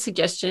make a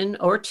suggestion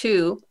or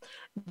two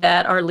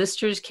that our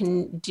listeners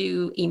can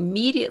do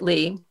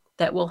immediately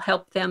that will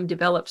help them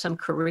develop some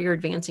career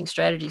advancing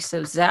strategies.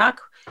 So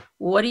Zach,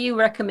 what do you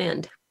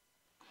recommend?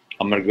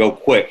 I'm going to go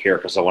quick here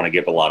because I want to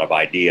give a lot of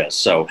ideas.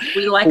 So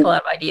we like a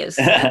lot of ideas.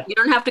 You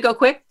don't have to go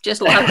quick,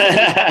 just a lot of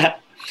ideas.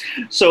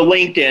 So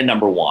LinkedIn,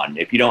 number one,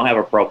 if you don't have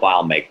a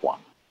profile, make one.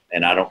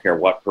 And I don't care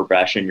what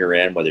profession you're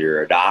in, whether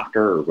you're a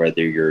doctor or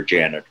whether you're a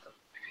janitor.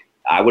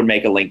 I would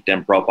make a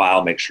LinkedIn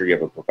profile, make sure you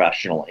have a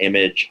professional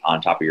image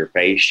on top of your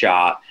face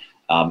shot,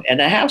 and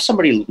to have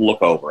somebody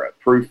look over it,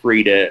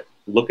 proofread it,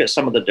 look at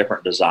some of the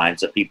different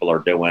designs that people are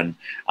doing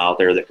out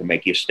there that can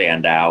make you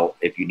stand out.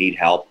 If you need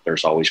help,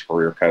 there's always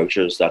career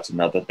coaches. That's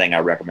another thing I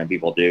recommend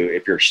people do.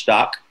 If you're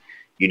stuck,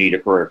 you need a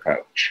career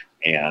coach,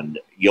 and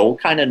you'll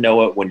kind of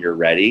know it when you're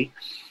ready.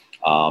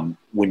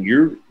 When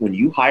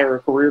you hire a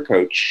career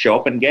coach, show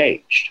up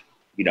engaged,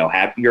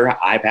 have your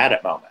I've had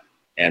it moment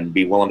and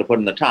be willing to put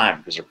in the time,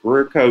 because a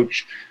career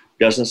coach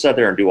doesn't sit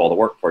there and do all the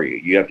work for you.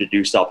 You have to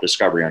do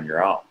self-discovery on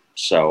your own.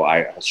 So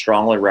I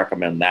strongly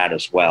recommend that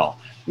as well.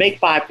 Make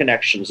 5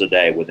 connections a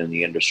day within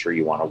the industry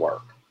you want to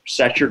work.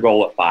 Set your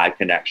goal at 5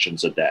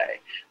 connections a day.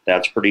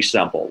 That's pretty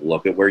simple.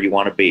 Look at where you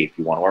want to be. If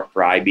you want to work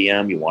for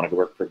IBM, you want to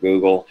work for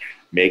Google,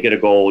 make it a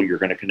goal. You're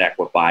going to connect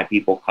with 5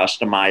 people,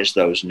 customize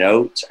those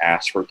notes,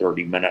 ask for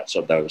 30 minutes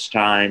of those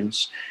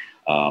times.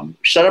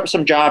 Set up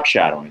some job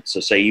shadowing.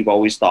 So say you've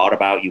always thought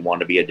about you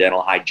want to be a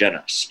dental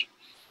hygienist.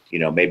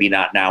 Maybe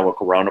not now with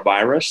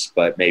coronavirus,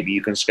 but maybe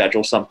you can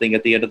schedule something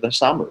at the end of the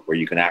summer where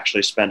you can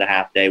actually spend a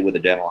half day with a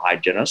dental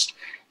hygienist.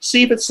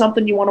 See if it's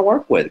something you want to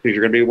work with, because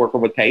you're going to be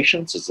working with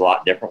patients. It's a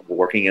lot different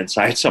working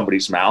inside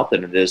somebody's mouth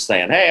than it is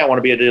saying, hey, I want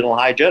to be a dental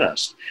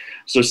hygienist.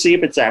 So see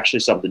if it's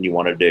actually something you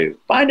want to do.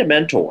 Find a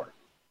mentor.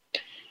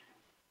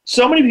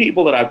 So many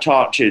people that I've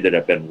talked to that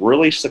have been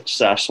really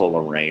successful,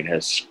 Lorraine,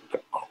 has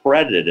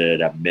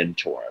credited a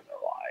mentor in their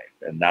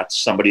life. And that's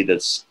somebody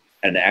that's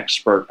an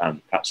expert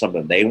on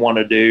something they want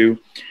to do.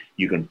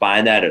 You can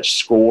find that at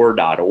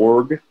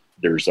score.org.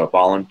 There's a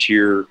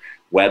volunteer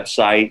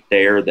website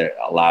there that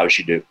allows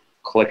you to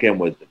click in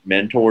with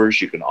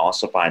mentors. You can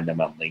also find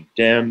them on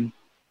LinkedIn.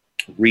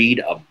 Read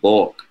a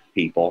book,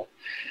 people.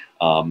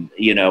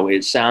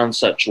 It sounds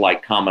such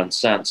like common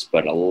sense,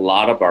 but a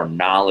lot of our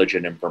knowledge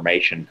and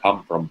information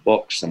come from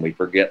books, and we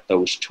forget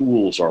those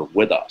tools are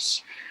with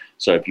us.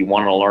 So if you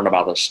want to learn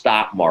about the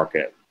stock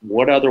market,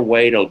 what other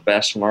way to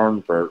best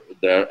learn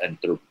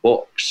through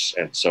books?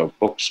 And so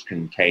books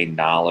contain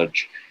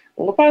knowledge.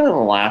 Well, finally, the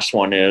last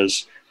one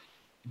is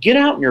get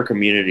out in your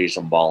communities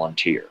and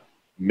volunteer.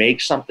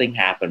 Make something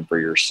happen for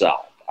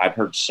yourself. I've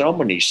heard so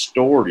many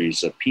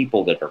stories of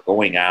people that are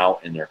going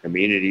out in their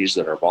communities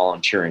that are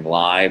volunteering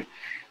live.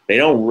 They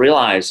don't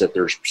realize that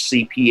there's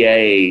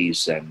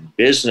CPAs and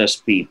business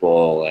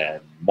people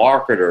and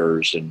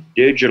marketers and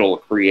digital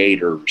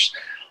creators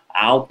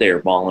out there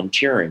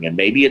volunteering. And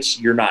maybe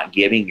you're not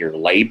giving your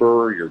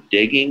labor, your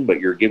digging, but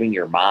you're giving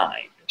your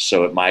mind.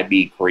 So it might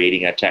be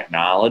creating a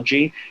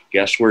technology.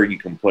 Guess where you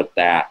can put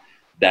that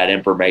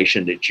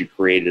information that you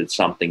created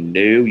something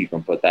new? You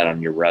can put that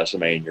on your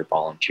resume and your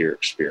volunteer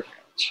experience.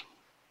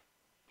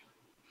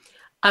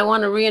 I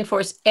want to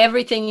reinforce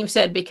everything you've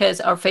said,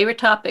 because our favorite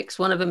topics,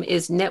 one of them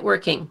is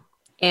networking,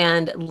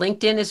 and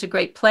LinkedIn is a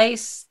great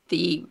place.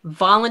 The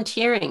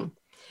volunteering,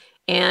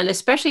 and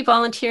especially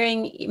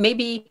volunteering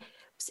maybe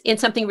in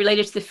something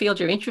related to the field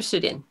you're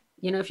interested in.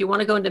 If you want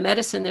to go into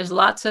medicine, there's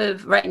lots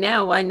of, right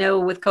now, I know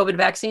with COVID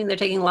vaccine, they're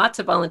taking lots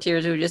of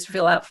volunteers who just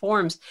fill out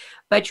forms,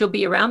 but you'll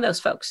be around those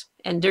folks.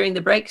 And during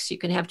the breaks, you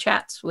can have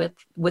chats with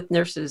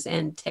nurses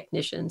and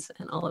technicians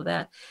and all of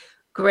that.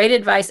 Great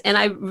advice. And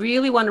I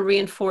really want to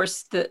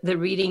reinforce the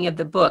reading of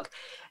the book.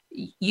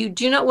 You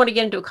do not want to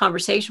get into a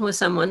conversation with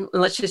someone,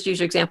 let's just use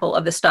your example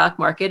of the stock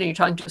market, and you're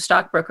talking to a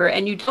stockbroker,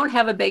 and you don't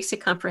have a basic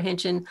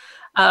comprehension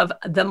of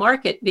the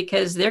market,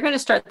 because they're going to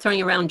start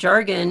throwing around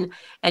jargon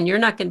and you're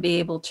not going to be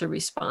able to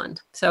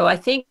respond. So I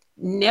think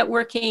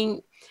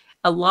networking,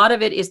 a lot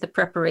of it is the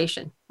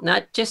preparation,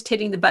 not just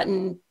hitting the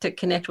button to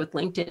connect with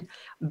LinkedIn,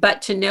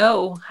 but to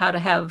know how to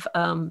have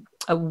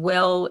a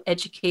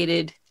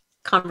well-educated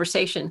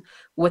conversation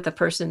with a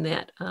person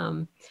that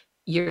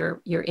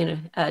you're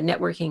in a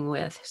networking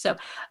with. So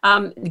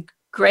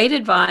great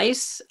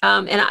advice.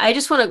 And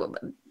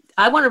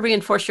I want to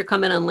reinforce your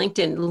comment on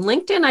LinkedIn.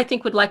 LinkedIn, I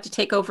think, would like to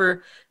take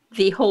over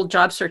the whole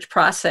job search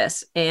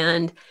process,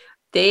 and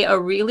they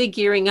are really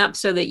gearing up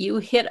so that you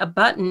hit a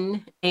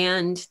button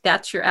and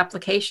that's your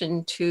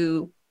application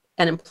to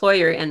an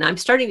employer, and I'm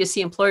starting to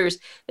see employers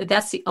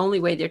that's the only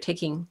way they're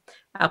taking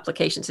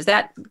applications. Is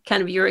that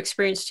kind of your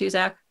experience too,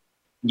 Zach?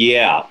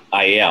 Yeah,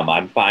 I am.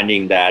 I'm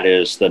finding that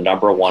is the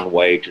number one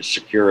way to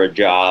secure a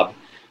job.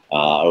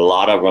 A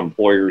lot of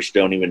employers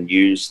don't even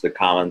use the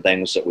common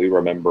things that we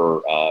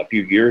remember a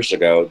few years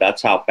ago.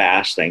 That's how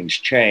fast things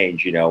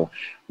change.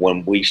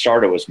 When we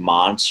started, it was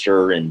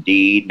Monster,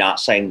 Indeed, not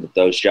saying that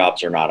those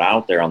jobs are not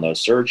out there on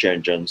those search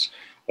engines,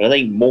 but I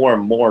think more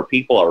and more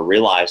people are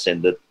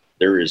realizing that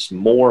there is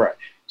more.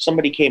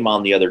 Somebody came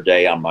on the other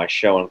day on my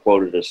show and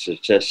quoted a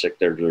statistic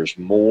that there's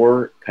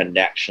more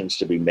connections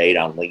to be made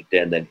on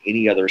LinkedIn than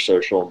any other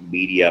social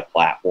media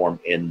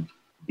platform in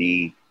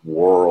the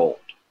world.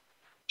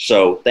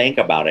 So think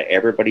about it.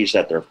 Everybody's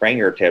at their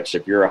fingertips.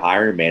 If you're a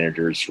hiring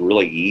manager, it's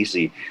really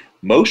easy.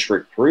 Most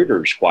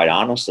recruiters, quite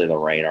honestly,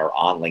 Lorraine, are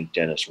on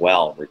LinkedIn as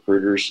well.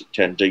 Recruiters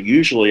tend to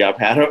usually, I've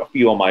had a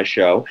few on my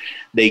show,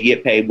 they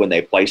get paid when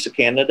they place a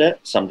candidate.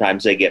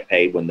 Sometimes they get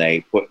paid when they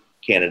put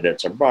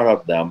candidates in front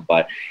of them.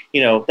 But,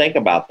 think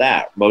about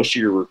that. Most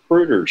of your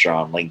recruiters are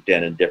on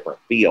LinkedIn in different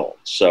fields.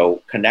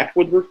 So connect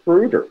with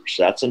recruiters.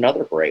 That's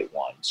another great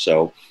one.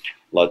 So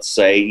let's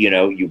say,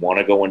 you want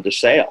to go into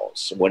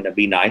sales. Wouldn't it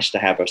be nice to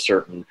have a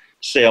certain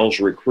sales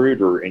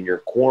recruiter in your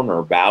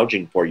corner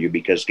vouching for you?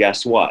 Because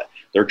guess what?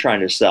 They're trying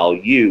to sell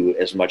you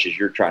as much as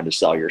you're trying to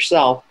sell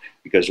yourself,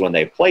 because when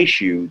they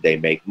place you, they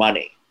make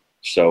money.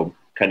 So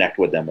connect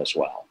with them as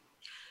well.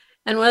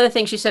 And one of the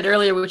things you said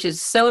earlier, which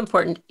is so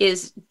important,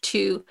 is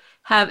to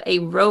have a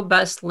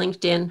robust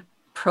LinkedIn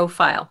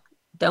profile.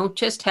 Don't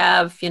just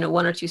have,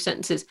 one or two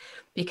sentences,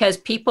 because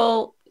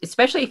people,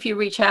 especially if you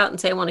reach out and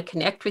say, I want to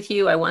connect with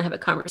you, I want to have a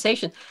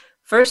conversation.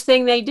 First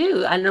thing they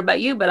do, I don't know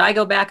about you, but I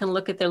go back and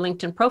look at their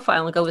LinkedIn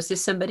profile and go, is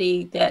this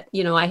somebody that,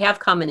 I have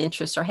common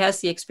interests or has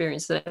the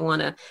experience that I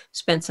want to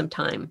spend some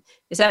time?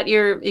 Is that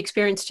your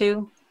experience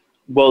too?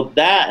 Well,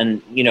 that,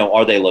 and,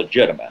 are they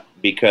legitimate?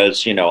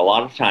 Because, a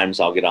lot of times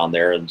I'll get on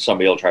there and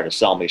somebody will try to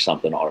sell me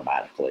something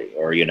automatically,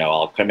 or,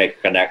 I'll make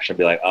a connection and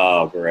be like,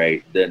 oh,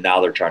 great. Then now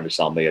they're trying to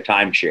sell me a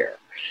timeshare.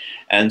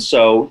 And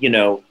so,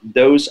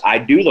 I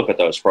do look at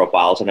those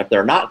profiles, and if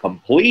they're not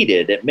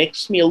completed, it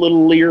makes me a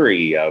little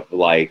leery of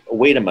like,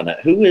 wait a minute,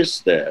 who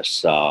is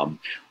this?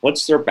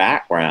 What's their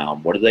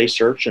background? What are they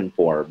searching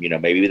for?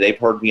 Maybe they've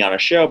heard me on a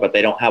show, but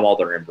they don't have all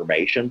their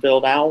information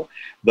filled out,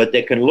 but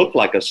they can look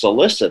like a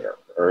solicitor.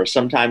 Or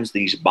sometimes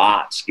these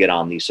bots get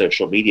on these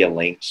social media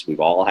links. We've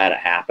all had it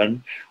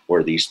happen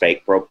where these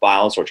fake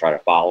profiles will try to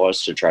follow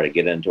us to try to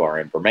get into our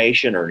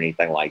information or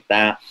anything like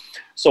that.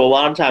 So a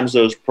lot of times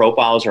those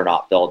profiles are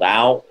not filled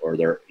out, or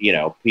they're,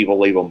 people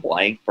leave them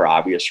blank for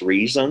obvious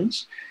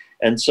reasons.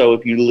 And so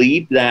if you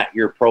leave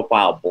your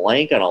profile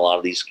blank in a lot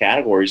of these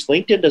categories,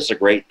 LinkedIn does a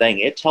great thing.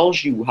 It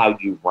tells you how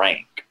you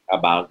rank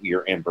about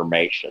your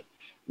information.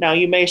 Now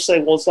you may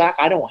say, well, Zach,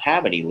 I don't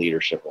have any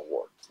leadership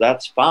awards.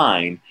 That's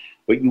fine.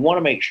 But you want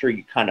to make sure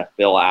you kind of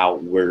fill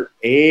out where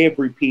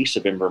every piece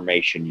of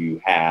information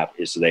you have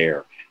is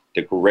there.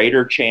 The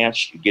greater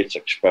chance you get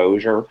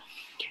exposure.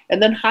 And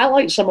then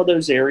highlight some of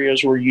those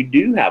areas where you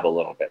do have a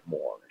little bit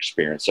more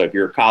experience. So if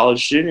you're a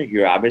college student,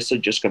 you obviously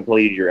just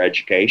completed your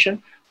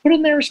education, put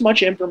in there as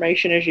much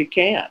information as you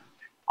can.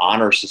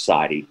 Honor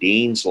Society,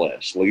 Dean's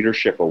List,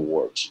 Leadership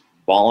Awards,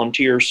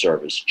 volunteer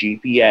service,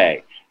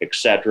 GPA, et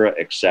cetera,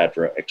 et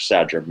cetera, et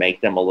cetera.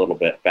 Make them a little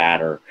bit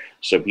fatter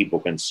so people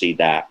can see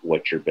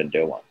what you've been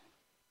doing.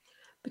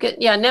 Because,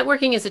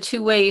 networking is a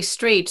two-way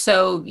street.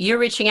 So you're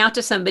reaching out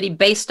to somebody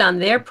based on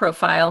their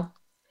profile.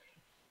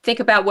 Think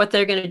about what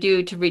they're going to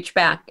do to reach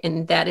back,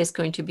 and that is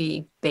going to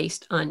be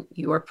based on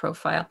your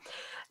profile.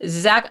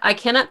 Zach, I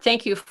cannot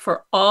thank you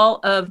for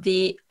all of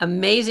the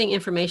amazing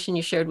information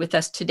you shared with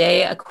us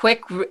today. A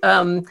quick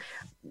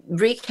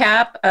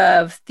recap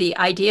of the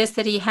ideas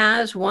that he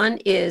has. One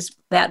is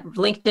that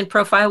LinkedIn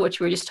profile, which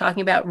we were just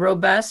talking about,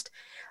 robust.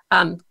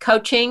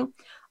 Coaching.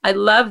 I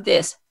love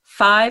this.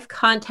 5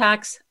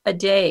 contacts a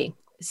day.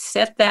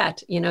 Set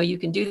that. You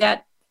can do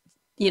that,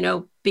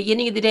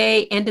 beginning of the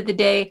day, end of the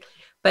day,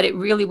 but it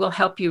really will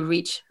help you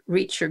reach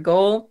your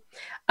goal.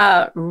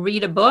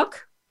 Read a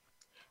book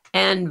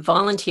and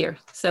volunteer.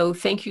 So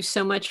thank you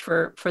so much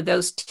for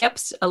those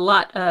tips. A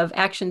lot of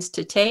actions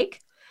to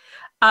take.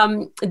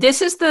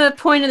 This is the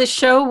point of the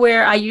show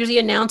where I usually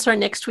announce our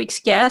next week's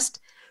guest.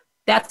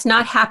 That's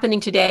not happening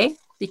today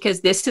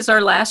because this is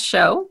our last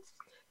show.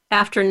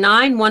 After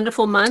 9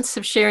 wonderful months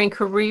of sharing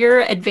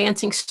career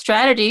advancing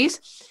strategies,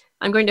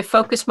 I'm going to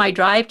focus my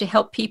drive to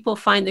help people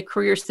find the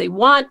careers they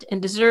want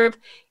and deserve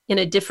in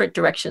a different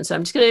direction.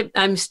 So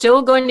I'm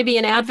still going to be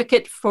an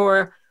advocate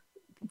for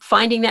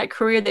finding that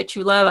career that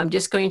you love. I'm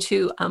just going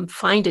to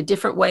find a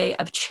different way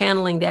of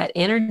channeling that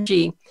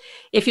energy.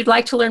 If you'd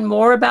like to learn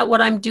more about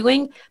what I'm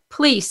doing,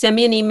 please send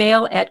me an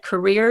email at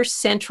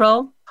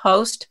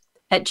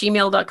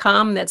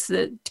careercentralhost@gmail.com. That's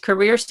the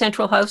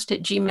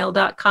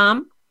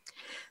careercentralhost@gmail.com.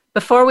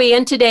 Before we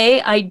end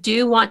today, I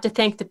do want to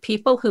thank the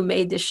people who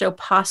made this show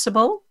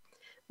possible.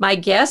 My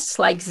guests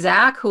like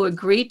Zach, who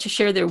agreed to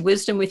share their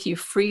wisdom with you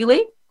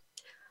freely.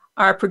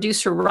 our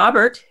producer,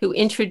 Robert, who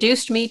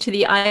introduced me to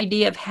the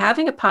idea of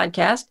having a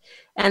podcast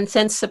and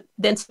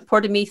then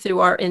supported me through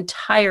our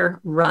entire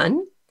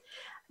run.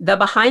 The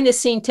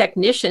behind-the-scene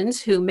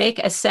technicians who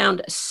make us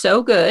sound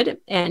so good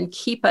and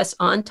keep us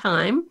on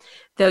time,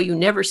 though you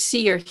never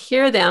see or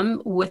hear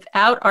them.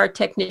 Without our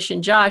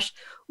technician, Josh,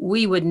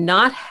 we would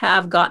not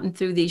have gotten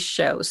through these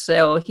shows.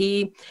 So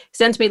he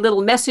sends me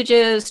little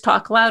messages,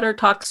 talk louder,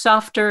 talk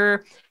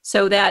softer,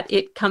 so that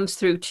it comes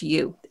through to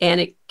you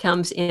and it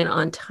comes in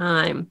on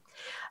time.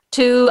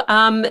 To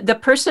the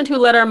person who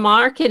led our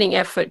marketing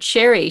effort,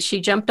 Sherry,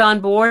 she jumped on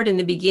board in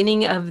the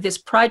beginning of this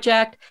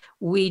project.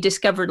 We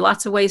discovered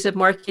lots of ways of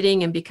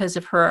marketing, and because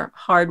of her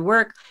hard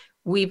work,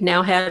 we've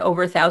now had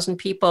over 1,000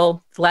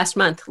 people last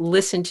month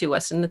listen to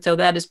us, and so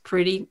that is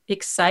pretty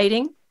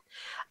exciting.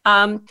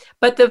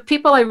 But the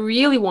people I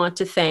really want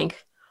to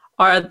thank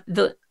are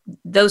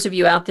those of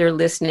you out there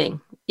listening.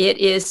 It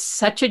is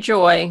such a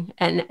joy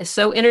and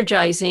so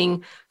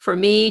energizing for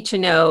me to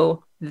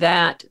know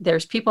that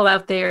there's people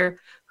out there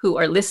who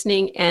are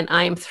listening, and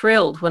I am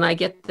thrilled when I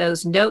get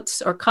those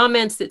notes or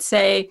comments that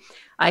say,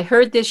 I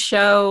heard this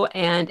show,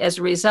 and as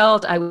a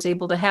result, I was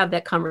able to have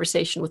that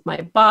conversation with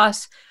my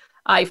boss.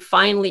 I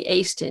finally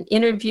aced an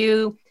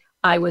interview.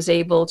 I was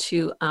able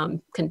to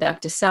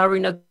conduct a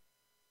salary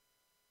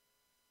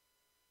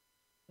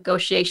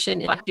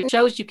negotiation.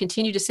 Shows you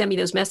continue to send me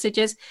those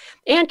messages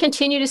and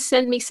continue to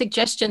send me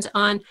suggestions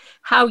on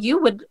how you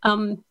would,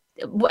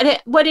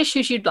 what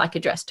issues you'd like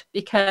addressed.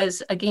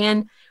 Because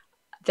again,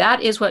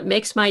 that is what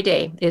makes my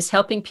day, is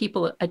helping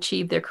people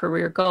achieve their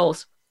career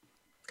goals.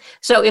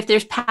 So if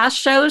there's past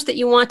shows that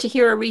you want to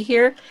hear or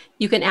rehear,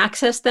 you can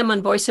access them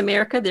on Voice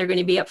America. They're going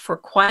to be up for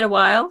quite a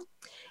while.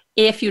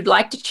 If you'd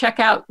like to check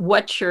out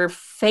what your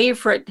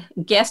favorite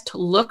guest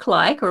looked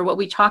like or what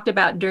we talked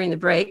about during the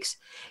breaks,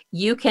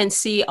 you can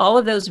see all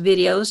of those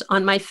videos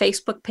on my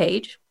Facebook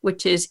page,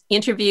 which is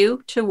Interview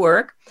to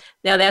Work.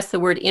 Now that's the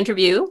word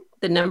interview,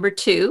 the number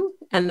 2,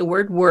 and the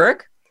word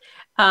work,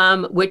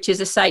 which is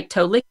a site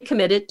totally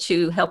committed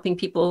to helping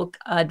people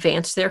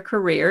advance their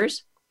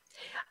careers.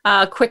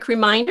 Quick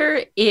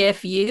reminder,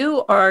 if you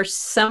or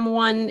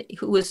someone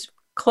who is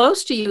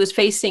close to you is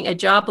facing a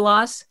job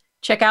loss,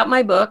 check out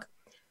my book,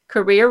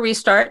 Career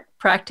Restart,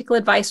 Practical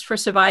Advice for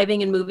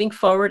Surviving and Moving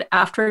Forward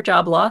After a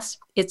Job Loss.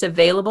 It's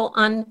available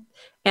on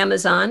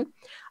Amazon.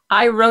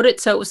 I wrote it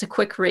so it was a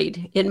quick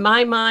read. In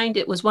my mind,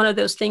 it was one of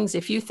those things,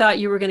 if you thought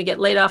you were going to get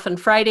laid off on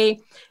Friday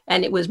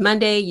and it was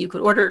Monday, you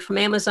could order it from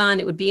Amazon,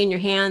 it would be in your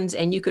hands,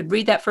 and you could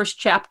read that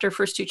first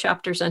 2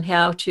 chapters on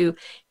how to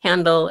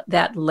handle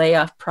that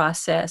layoff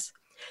process.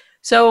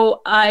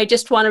 So I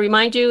just want to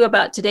remind you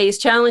about today's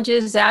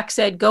challenges. Zach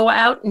said, go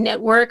out,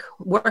 network,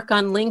 work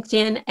on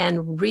LinkedIn,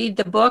 and read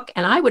the book.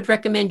 And I would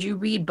recommend you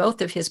read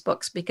both of his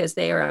books because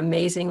they are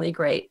amazingly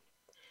great.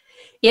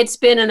 It's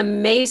been an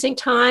amazing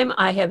time.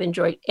 I have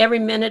enjoyed every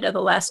minute of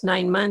the last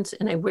 9 months,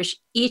 and I wish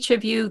each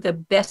of you the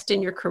best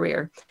in your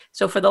career.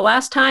 So for the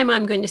last time,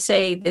 I'm going to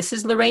say, this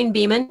is Lorraine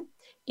Beeman,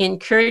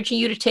 encouraging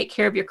you to take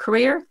care of your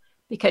career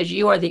because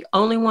you are the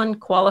only one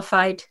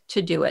qualified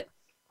to do it.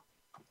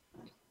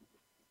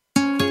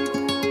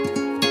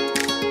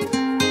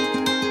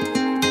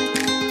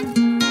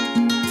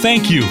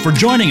 Thank you for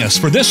joining us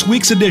for this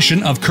week's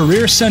edition of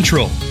Career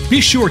Central. Be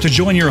sure to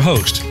join your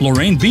host,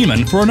 Lorraine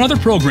Beeman, for another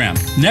program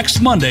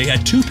next Monday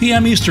at 2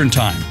 p.m. Eastern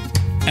Time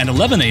and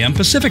 11 a.m.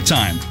 Pacific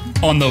Time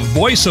on the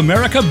Voice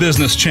America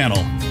Business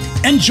Channel.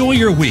 Enjoy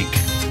your week.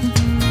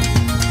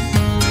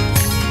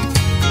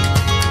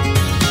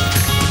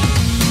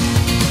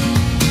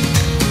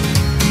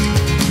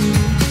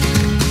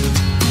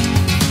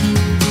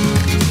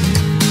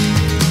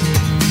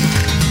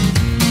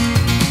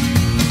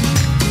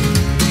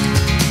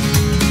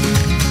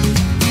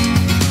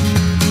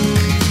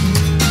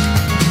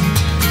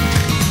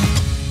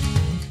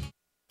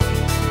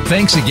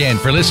 Thanks again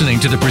for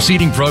listening to the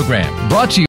preceding program, brought to you